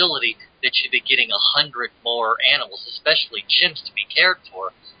facility that should be getting 100 more animals, especially chimps, to be cared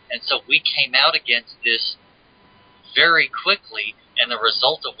for. And so we came out against this very quickly, and the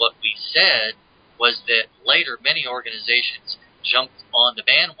result of what we said was that later many organizations jumped on the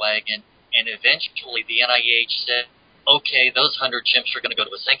bandwagon, and eventually the NIH said, okay, those 100 chimps are going to go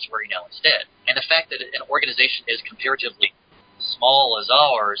to a sanctuary now instead. And the fact that an organization as comparatively small as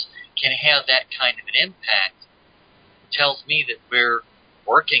ours can have that kind of an impact tells me that we're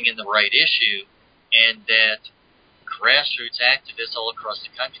working in the right issue, and that grassroots activists all across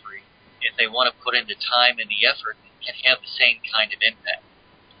the country, if they want to put in the time and the effort, can have the same kind of impact.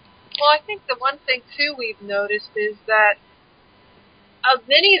 Well, I think the one thing, too, we've noticed is that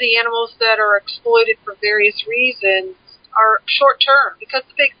many of the animals that are exploited for various reasons are short-term, because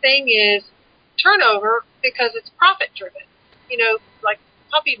the big thing is turnover, because it's profit-driven. You know, like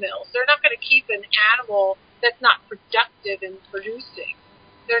puppy mills. They're not going to keep an animal that's not productive in producing.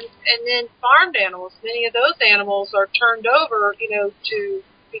 And then farmed animals, many of those animals are turned over, to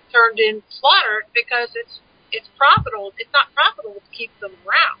be turned in, slaughtered, because it's profitable. It's not profitable to keep them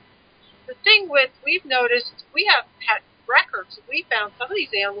around. The thing we've noticed, we have had records. We found some of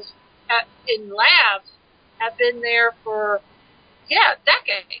these animals in labs have been there for,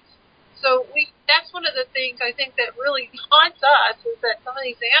 decades. So that's one of the things I think that really haunts us, is that some of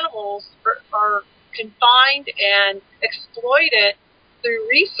these animals are confined and exploited through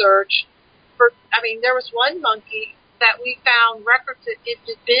research. There was one monkey that we found records that it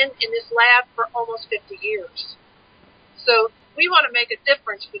had been in this lab for almost 50 years. So we want to make a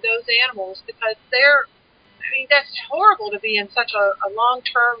difference for those animals because that's horrible to be in such a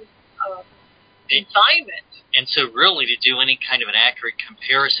long-term confinement. And so really to do any kind of an accurate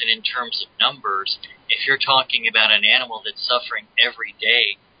comparison in terms of numbers, if you're talking about an animal that's suffering every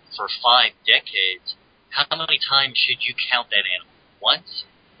day for 5 decades, how many times should you count that animal? Once?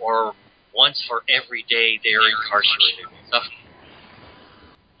 Or once for every day they're incarcerated and suffering?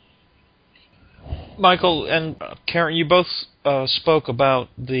 Michael and Karen, you both spoke about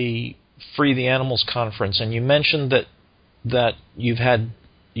the Free the Animals conference, and you mentioned that you had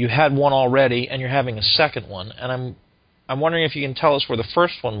one already, and you're having a second one. And I'm wondering if you can tell us where the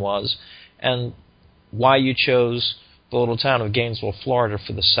first one was, and why you chose the little town of Gainesville, Florida,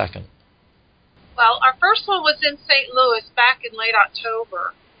 for the second. Well, our first one was in St. Louis back in late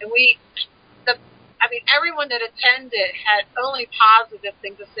October, and everyone that attended had only positive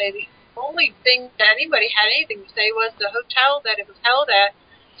things to say. The only thing that anybody had anything to say was the hotel that it was held at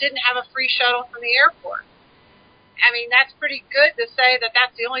didn't have a free shuttle from the airport. That's pretty good to say that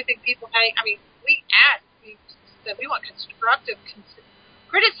that's the only thing people had. We said we want constructive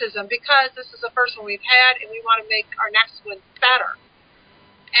criticism because this is the first one we've had, and we want to make our next one better.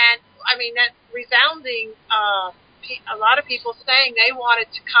 And that resounding, a lot of people saying they wanted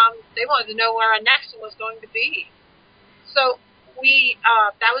to know where our next one was going to be. So we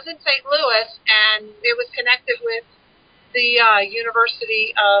that was in St. Louis, and it was connected with the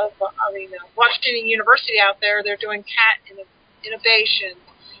Washington University out there. They're doing cat innovation,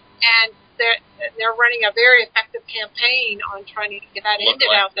 and they're running a very effective campaign on trying to get that ended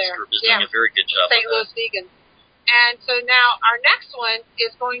out there. This group is doing a very good job. St. Louis Vegans. And so now our next one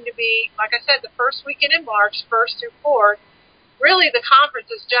is going to be, like I said, the first weekend in March, 1st through 4th. Really, the conference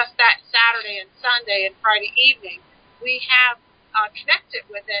is just that Saturday and Sunday and Friday evening. We have connected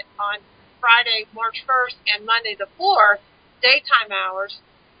with it on Friday, March 1st, and Monday the 4th, daytime hours.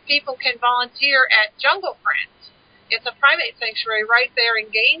 People can volunteer at Jungle Friends. It's a primate sanctuary right there in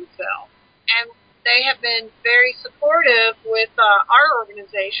Gainesville. And they have been very supportive with our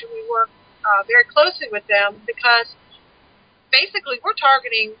organization. We work very closely with them because basically we're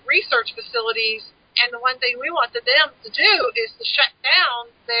targeting research facilities, and the one thing we want them to do is to shut down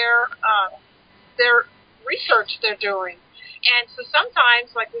their research they're doing. And so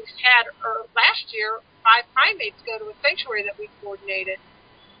sometimes, like we've had last year, 5 primates go to a sanctuary that we coordinated.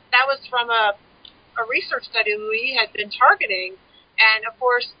 That was from a research study we had been targeting, and of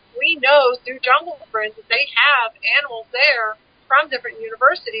course we know through Jungle Friends that they have animals there from different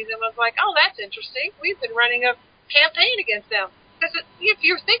universities, and was like, oh, that's interesting. We've been running a campaign against them. Because if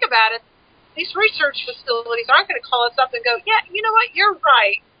you think about it, these research facilities aren't going to call us up and go, yeah, you know what, you're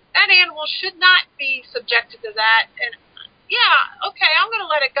right. That animal should not be subjected to that. And, yeah, okay, I'm going to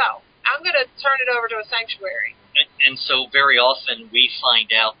let it go. I'm going to turn it over to a sanctuary. And so very often we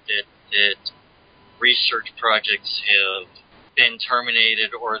find out that research projects have been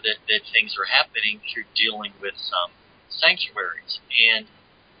terminated or that things are happening through dealing with some sanctuaries. And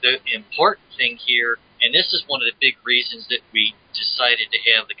the important thing here, and this is one of the big reasons that we decided to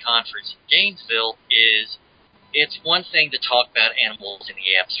have the conference in Gainesville, is it's one thing to talk about animals in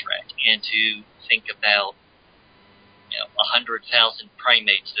the abstract and to think about 100,000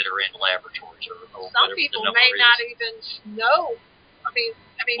 primates that are in laboratories or some people may not even know. What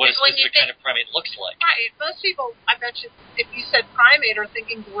the kind of primate looks like. Right. Most people, I bet you, if you said primate, are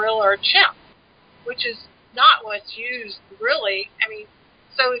thinking gorilla or chimp, which is not what's used really.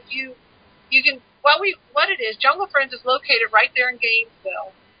 So if you can, what it is, Jungle Friends is located right there in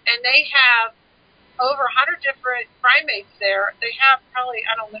Gainesville, and they have over 100 different primates there. They have probably,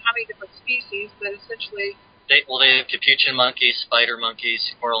 I don't know how many different species, but essentially they have capuchin monkeys, spider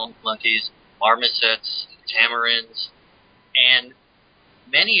monkeys, squirrel monkeys, marmosets, tamarins, and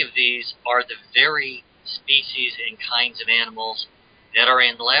many of these are the very species and kinds of animals that are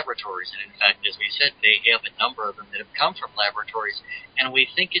in laboratories. And in fact, as we said, they have a number of them that have come from laboratories. And we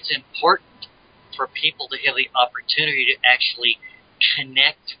think it's important for people to have the opportunity to actually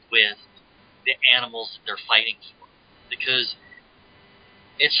connect with the animals that they're fighting for. Because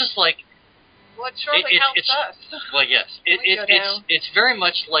it's just like... Well, it surely helps us. Well, yes. It's very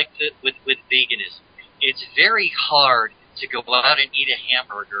much like with veganism. It's very hard to go out and eat a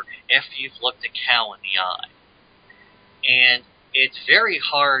hamburger after you've looked a cow in the eye. And it's very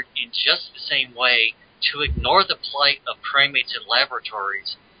hard in just the same way to ignore the plight of primates in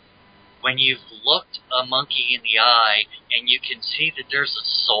laboratories when you've looked a monkey in the eye and you can see that there's a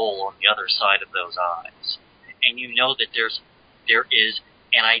soul on the other side of those eyes. And you know that there is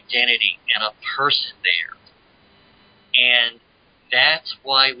an identity and a person there. And that's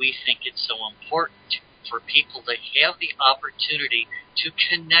why we think it's so important for people to have the opportunity to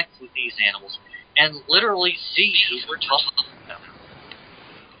connect with these animals and literally see who we're talking about.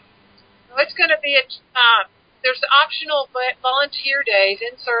 So it's going to be there's optional volunteer days,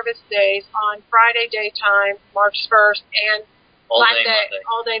 in-service days on Friday daytime, March 1st, and all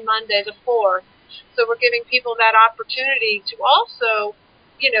day Monday the 4th. So we're giving people that opportunity to also,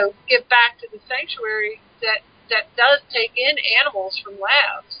 give back to the sanctuary that does take in animals from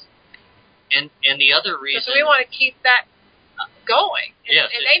labs. And the other reason... So we want to keep that going.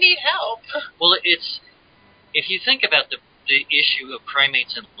 Yes. And they need help. Well, if you think about the issue of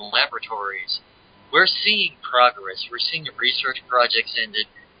primates in the laboratories, we're seeing progress. We're seeing research projects ended.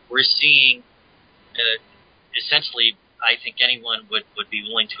 We're seeing, essentially, I think anyone would be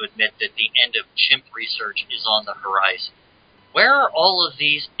willing to admit that the end of chimp research is on the horizon. Where are all of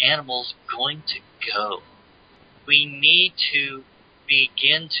these animals going to go? We need to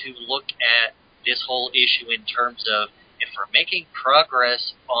begin to look at this whole issue in terms of, if we're making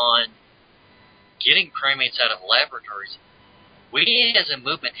progress on getting primates out of laboratories, we as a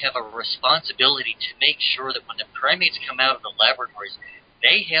movement have a responsibility to make sure that when the primates come out of the laboratories,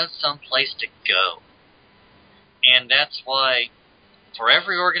 they have some place to go. And that's why, for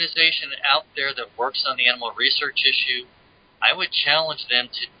every organization out there that works on the animal research issue, I would challenge them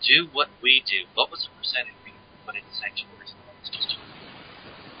to do what we do. What was the percentage we put into sanctuaries?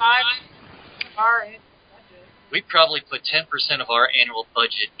 5 are in budget. We probably put 10% of our annual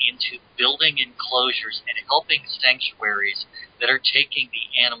budget into building enclosures and helping sanctuaries that are taking the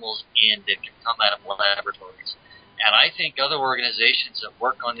animals in that can come out of laboratories. And I think other organizations that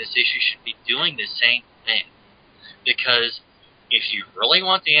work on this issue should be doing the same thing. Because if you really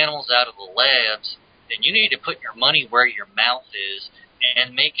want the animals out of the labs, then you need to put your money where your mouth is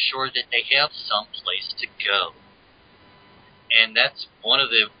and make sure that they have some place to go. And that's one of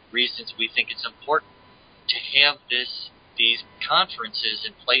the reasons we think it's important to have these conferences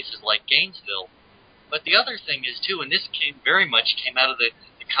in places like Gainesville. But the other thing is, too, and this very much came out of the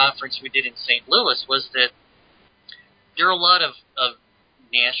conference we did in St. Louis, was that there are a lot of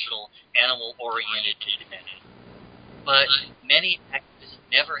national animal-oriented events, but many activists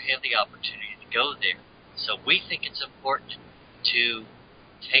never have the opportunity to go there. So we think it's important to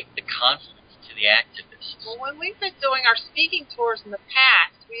take the conference to the activists. Well, when we've been doing our speaking tours in the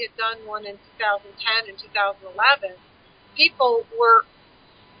past, we had done one in 2010 and 2011, people were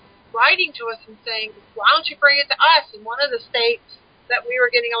writing to us and saying, why don't you bring it to us? And one of the states that we were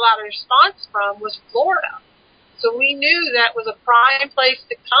getting a lot of response from was Florida. So we knew that was a prime place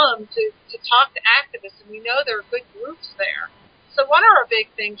to come to talk to activists, and we know there are good groups there. So one of our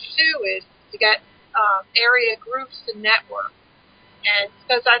big things, too, is to get area groups to network. And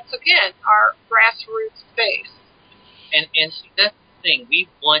because that's, again, our grassroots space. And see, that's the thing. We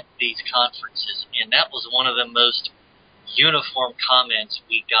want these conferences, and that was one of the most uniform comments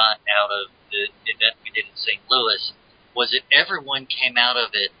we got out of the event we did in St. Louis, was that everyone came out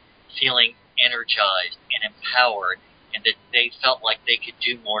of it feeling energized and empowered, and that they felt like they could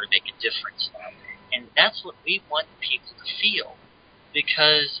do more to make a difference. And that's what we want people to feel,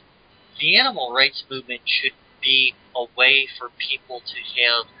 because the animal rights movement should be a way for people to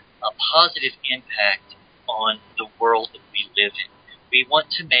have a positive impact on the world that we live in. We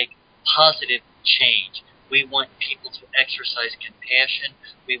want to make positive change. We want people to exercise compassion.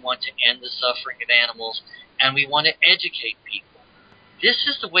 We want to end the suffering of animals, and we want to educate people. This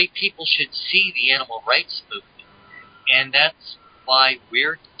is the way people should see the animal rights movement, and that's why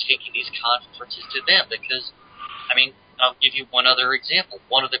we're taking these conferences to them. Because, I mean, I'll give you one other example.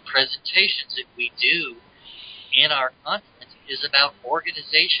 One of the presentations that we do in our conference is about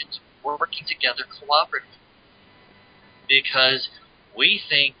organizations working together cooperatively. Because we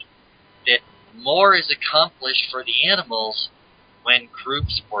think that more is accomplished for the animals when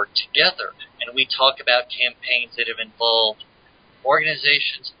groups work together. And we talk about campaigns that have involved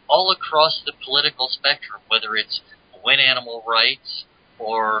organizations all across the political spectrum, whether it's Win Animal Rights,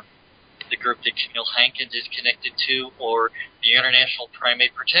 or the group that Camille Hankins is connected to, or the International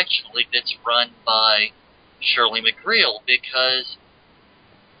Primate Protection League that's run by Shirley McGreal. Because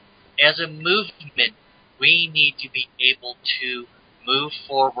as a movement, we need to be able to move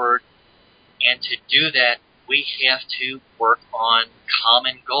forward, and to do that, we have to work on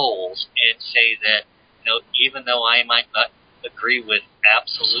common goals and say that, even though I might not agree with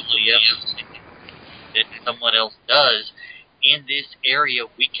absolutely everything that someone else does, in this area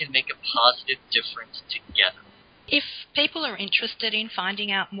we can make a positive difference together. If people are interested in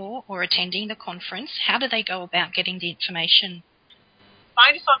finding out more or attending the conference, how do they go about getting the information?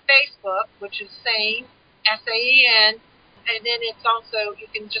 Find us on Facebook, which is SANE SAEN, and then it's also, you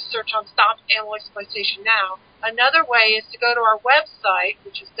can just search on Stop Animal Exploitation Now. Another way is to go to our website,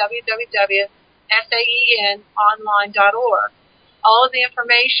 which is www.saenonline.org. All of the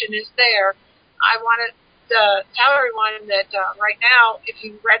information is there. I wanted to tell everyone that right now, if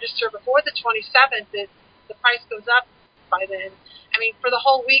you register before the 27th, the price goes up by then. I mean, for the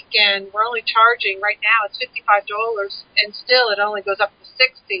whole weekend, we're only charging, right now, it's $55, and still it only goes up to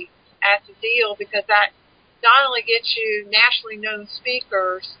 $60 as a deal, because that not only gets you nationally known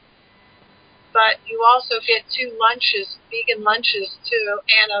speakers, but you also get 2 lunches, vegan lunches too,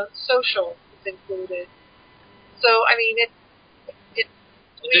 and a social is included. So, I mean,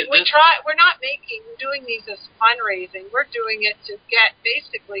 we're not doing these as fundraising. We're doing it to get,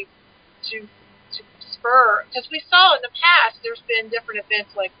 basically, to spur, because we saw in the past there's been different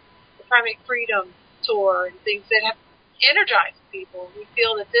events like the Primate Freedom Tour and things that have energized people. We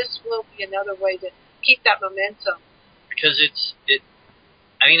feel that this will be another way to keep that momentum. Because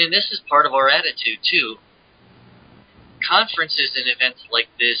and this is part of our attitude too. Conferences and events like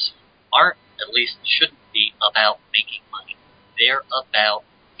this aren't, at least shouldn't be, about making money. They're about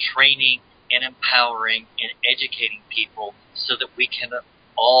training and empowering and educating people so that we can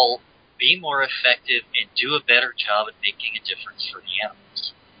all be more effective and do a better job at making a difference for the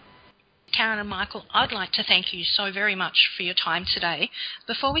animals. Karen and Michael, I'd like to thank you so very much for your time today.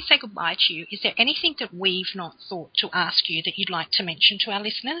 Before we say goodbye to you, is there anything that we've not thought to ask you that you'd like to mention to our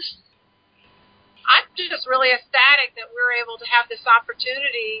listeners? I'm just really ecstatic that we're able to have this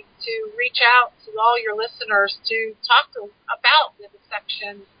opportunity to reach out to all your listeners to talk about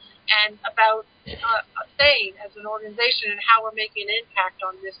vivisection and about SANE as an organization and how we're making an impact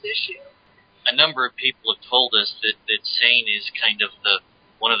on this issue. A number of people have told us that SANE is kind of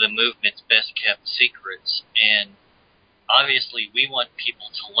one of the movement's best kept secrets, and obviously we want people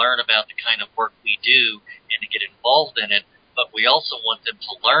to learn about the kind of work we do and to get involved in it, but we also want them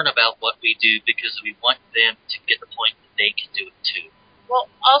to learn about what we do because we want them to get the point that they can do it too. Well,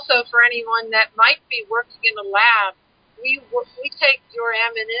 also for anyone that might be working in a lab, we take your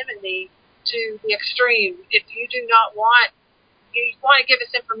anonymity to the extreme. If you do not want, you want to give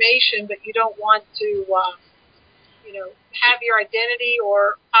us information, but you don't want to, have your identity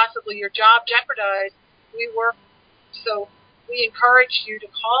or possibly your job jeopardized, so we encourage you to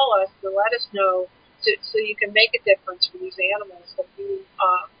call us to let us know so you can make a difference for these animals that you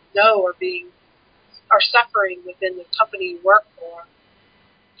know are suffering within the company you work for.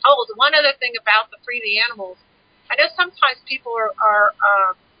 Oh, the one other thing about the Free the Animals, I know sometimes people are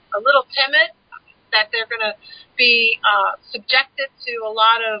a little timid that they're going to be subjected to a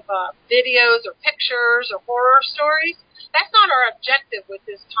lot of videos or pictures or horror stories. That's not our objective with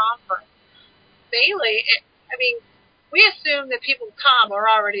this conference. Bailey, we assume that people who come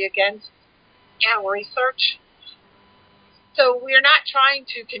are already against animal research. So we're not trying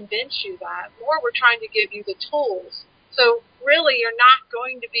to convince you that. More, we're trying to give you the tools. So really, you're not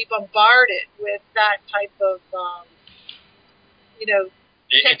going to be bombarded with that type of,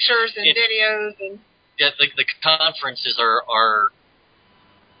 pictures and videos. And the conferences are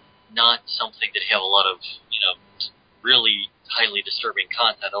not something that have a lot of, really highly disturbing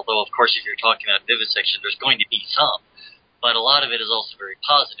content. Although, of course, if you're talking about vivisection, there's going to be some. But a lot of it is also very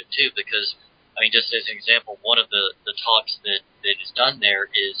positive, too, because, just as an example, one of the talks that is done there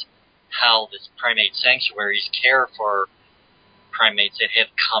is how the primate sanctuaries care for primates that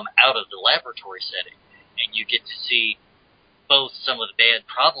have come out of the laboratory setting. And you get to see both some of the bad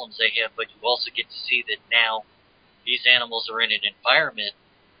problems they have, but you also get to see that now these animals are in an environment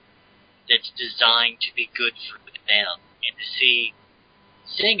that's designed to be good for them. And to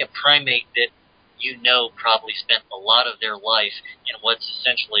seeing a primate that probably spent a lot of their life in what's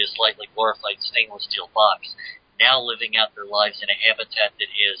essentially a slightly glorified stainless steel box, now living out their lives in a habitat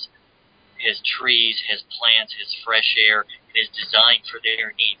that has trees, has plants, has fresh air, and is designed for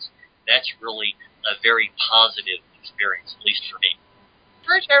their needs. That's really a very positive experience, at least for me. I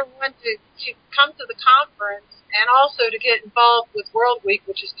encourage everyone to come to the conference and also to get involved with World Week,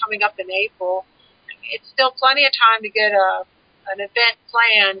 which is coming up in April. It's still plenty of time to get an event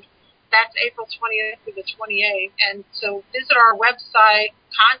planned. That's April 20th through the 28th. And so visit our website,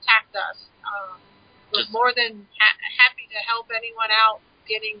 contact us. We're more than happy to help anyone out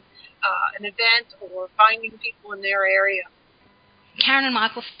getting an event or finding people in their area. Karen and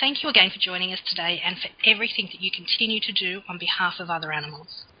Michael, thank you again for joining us today and for everything that you continue to do on behalf of other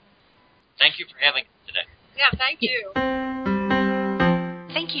animals. Thank you for having us today. Yeah, thank you.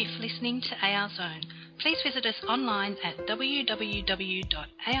 Thank you for listening to AR Zone. Please visit us online at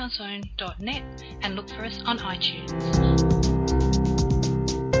www.arzone.net and look for us on iTunes.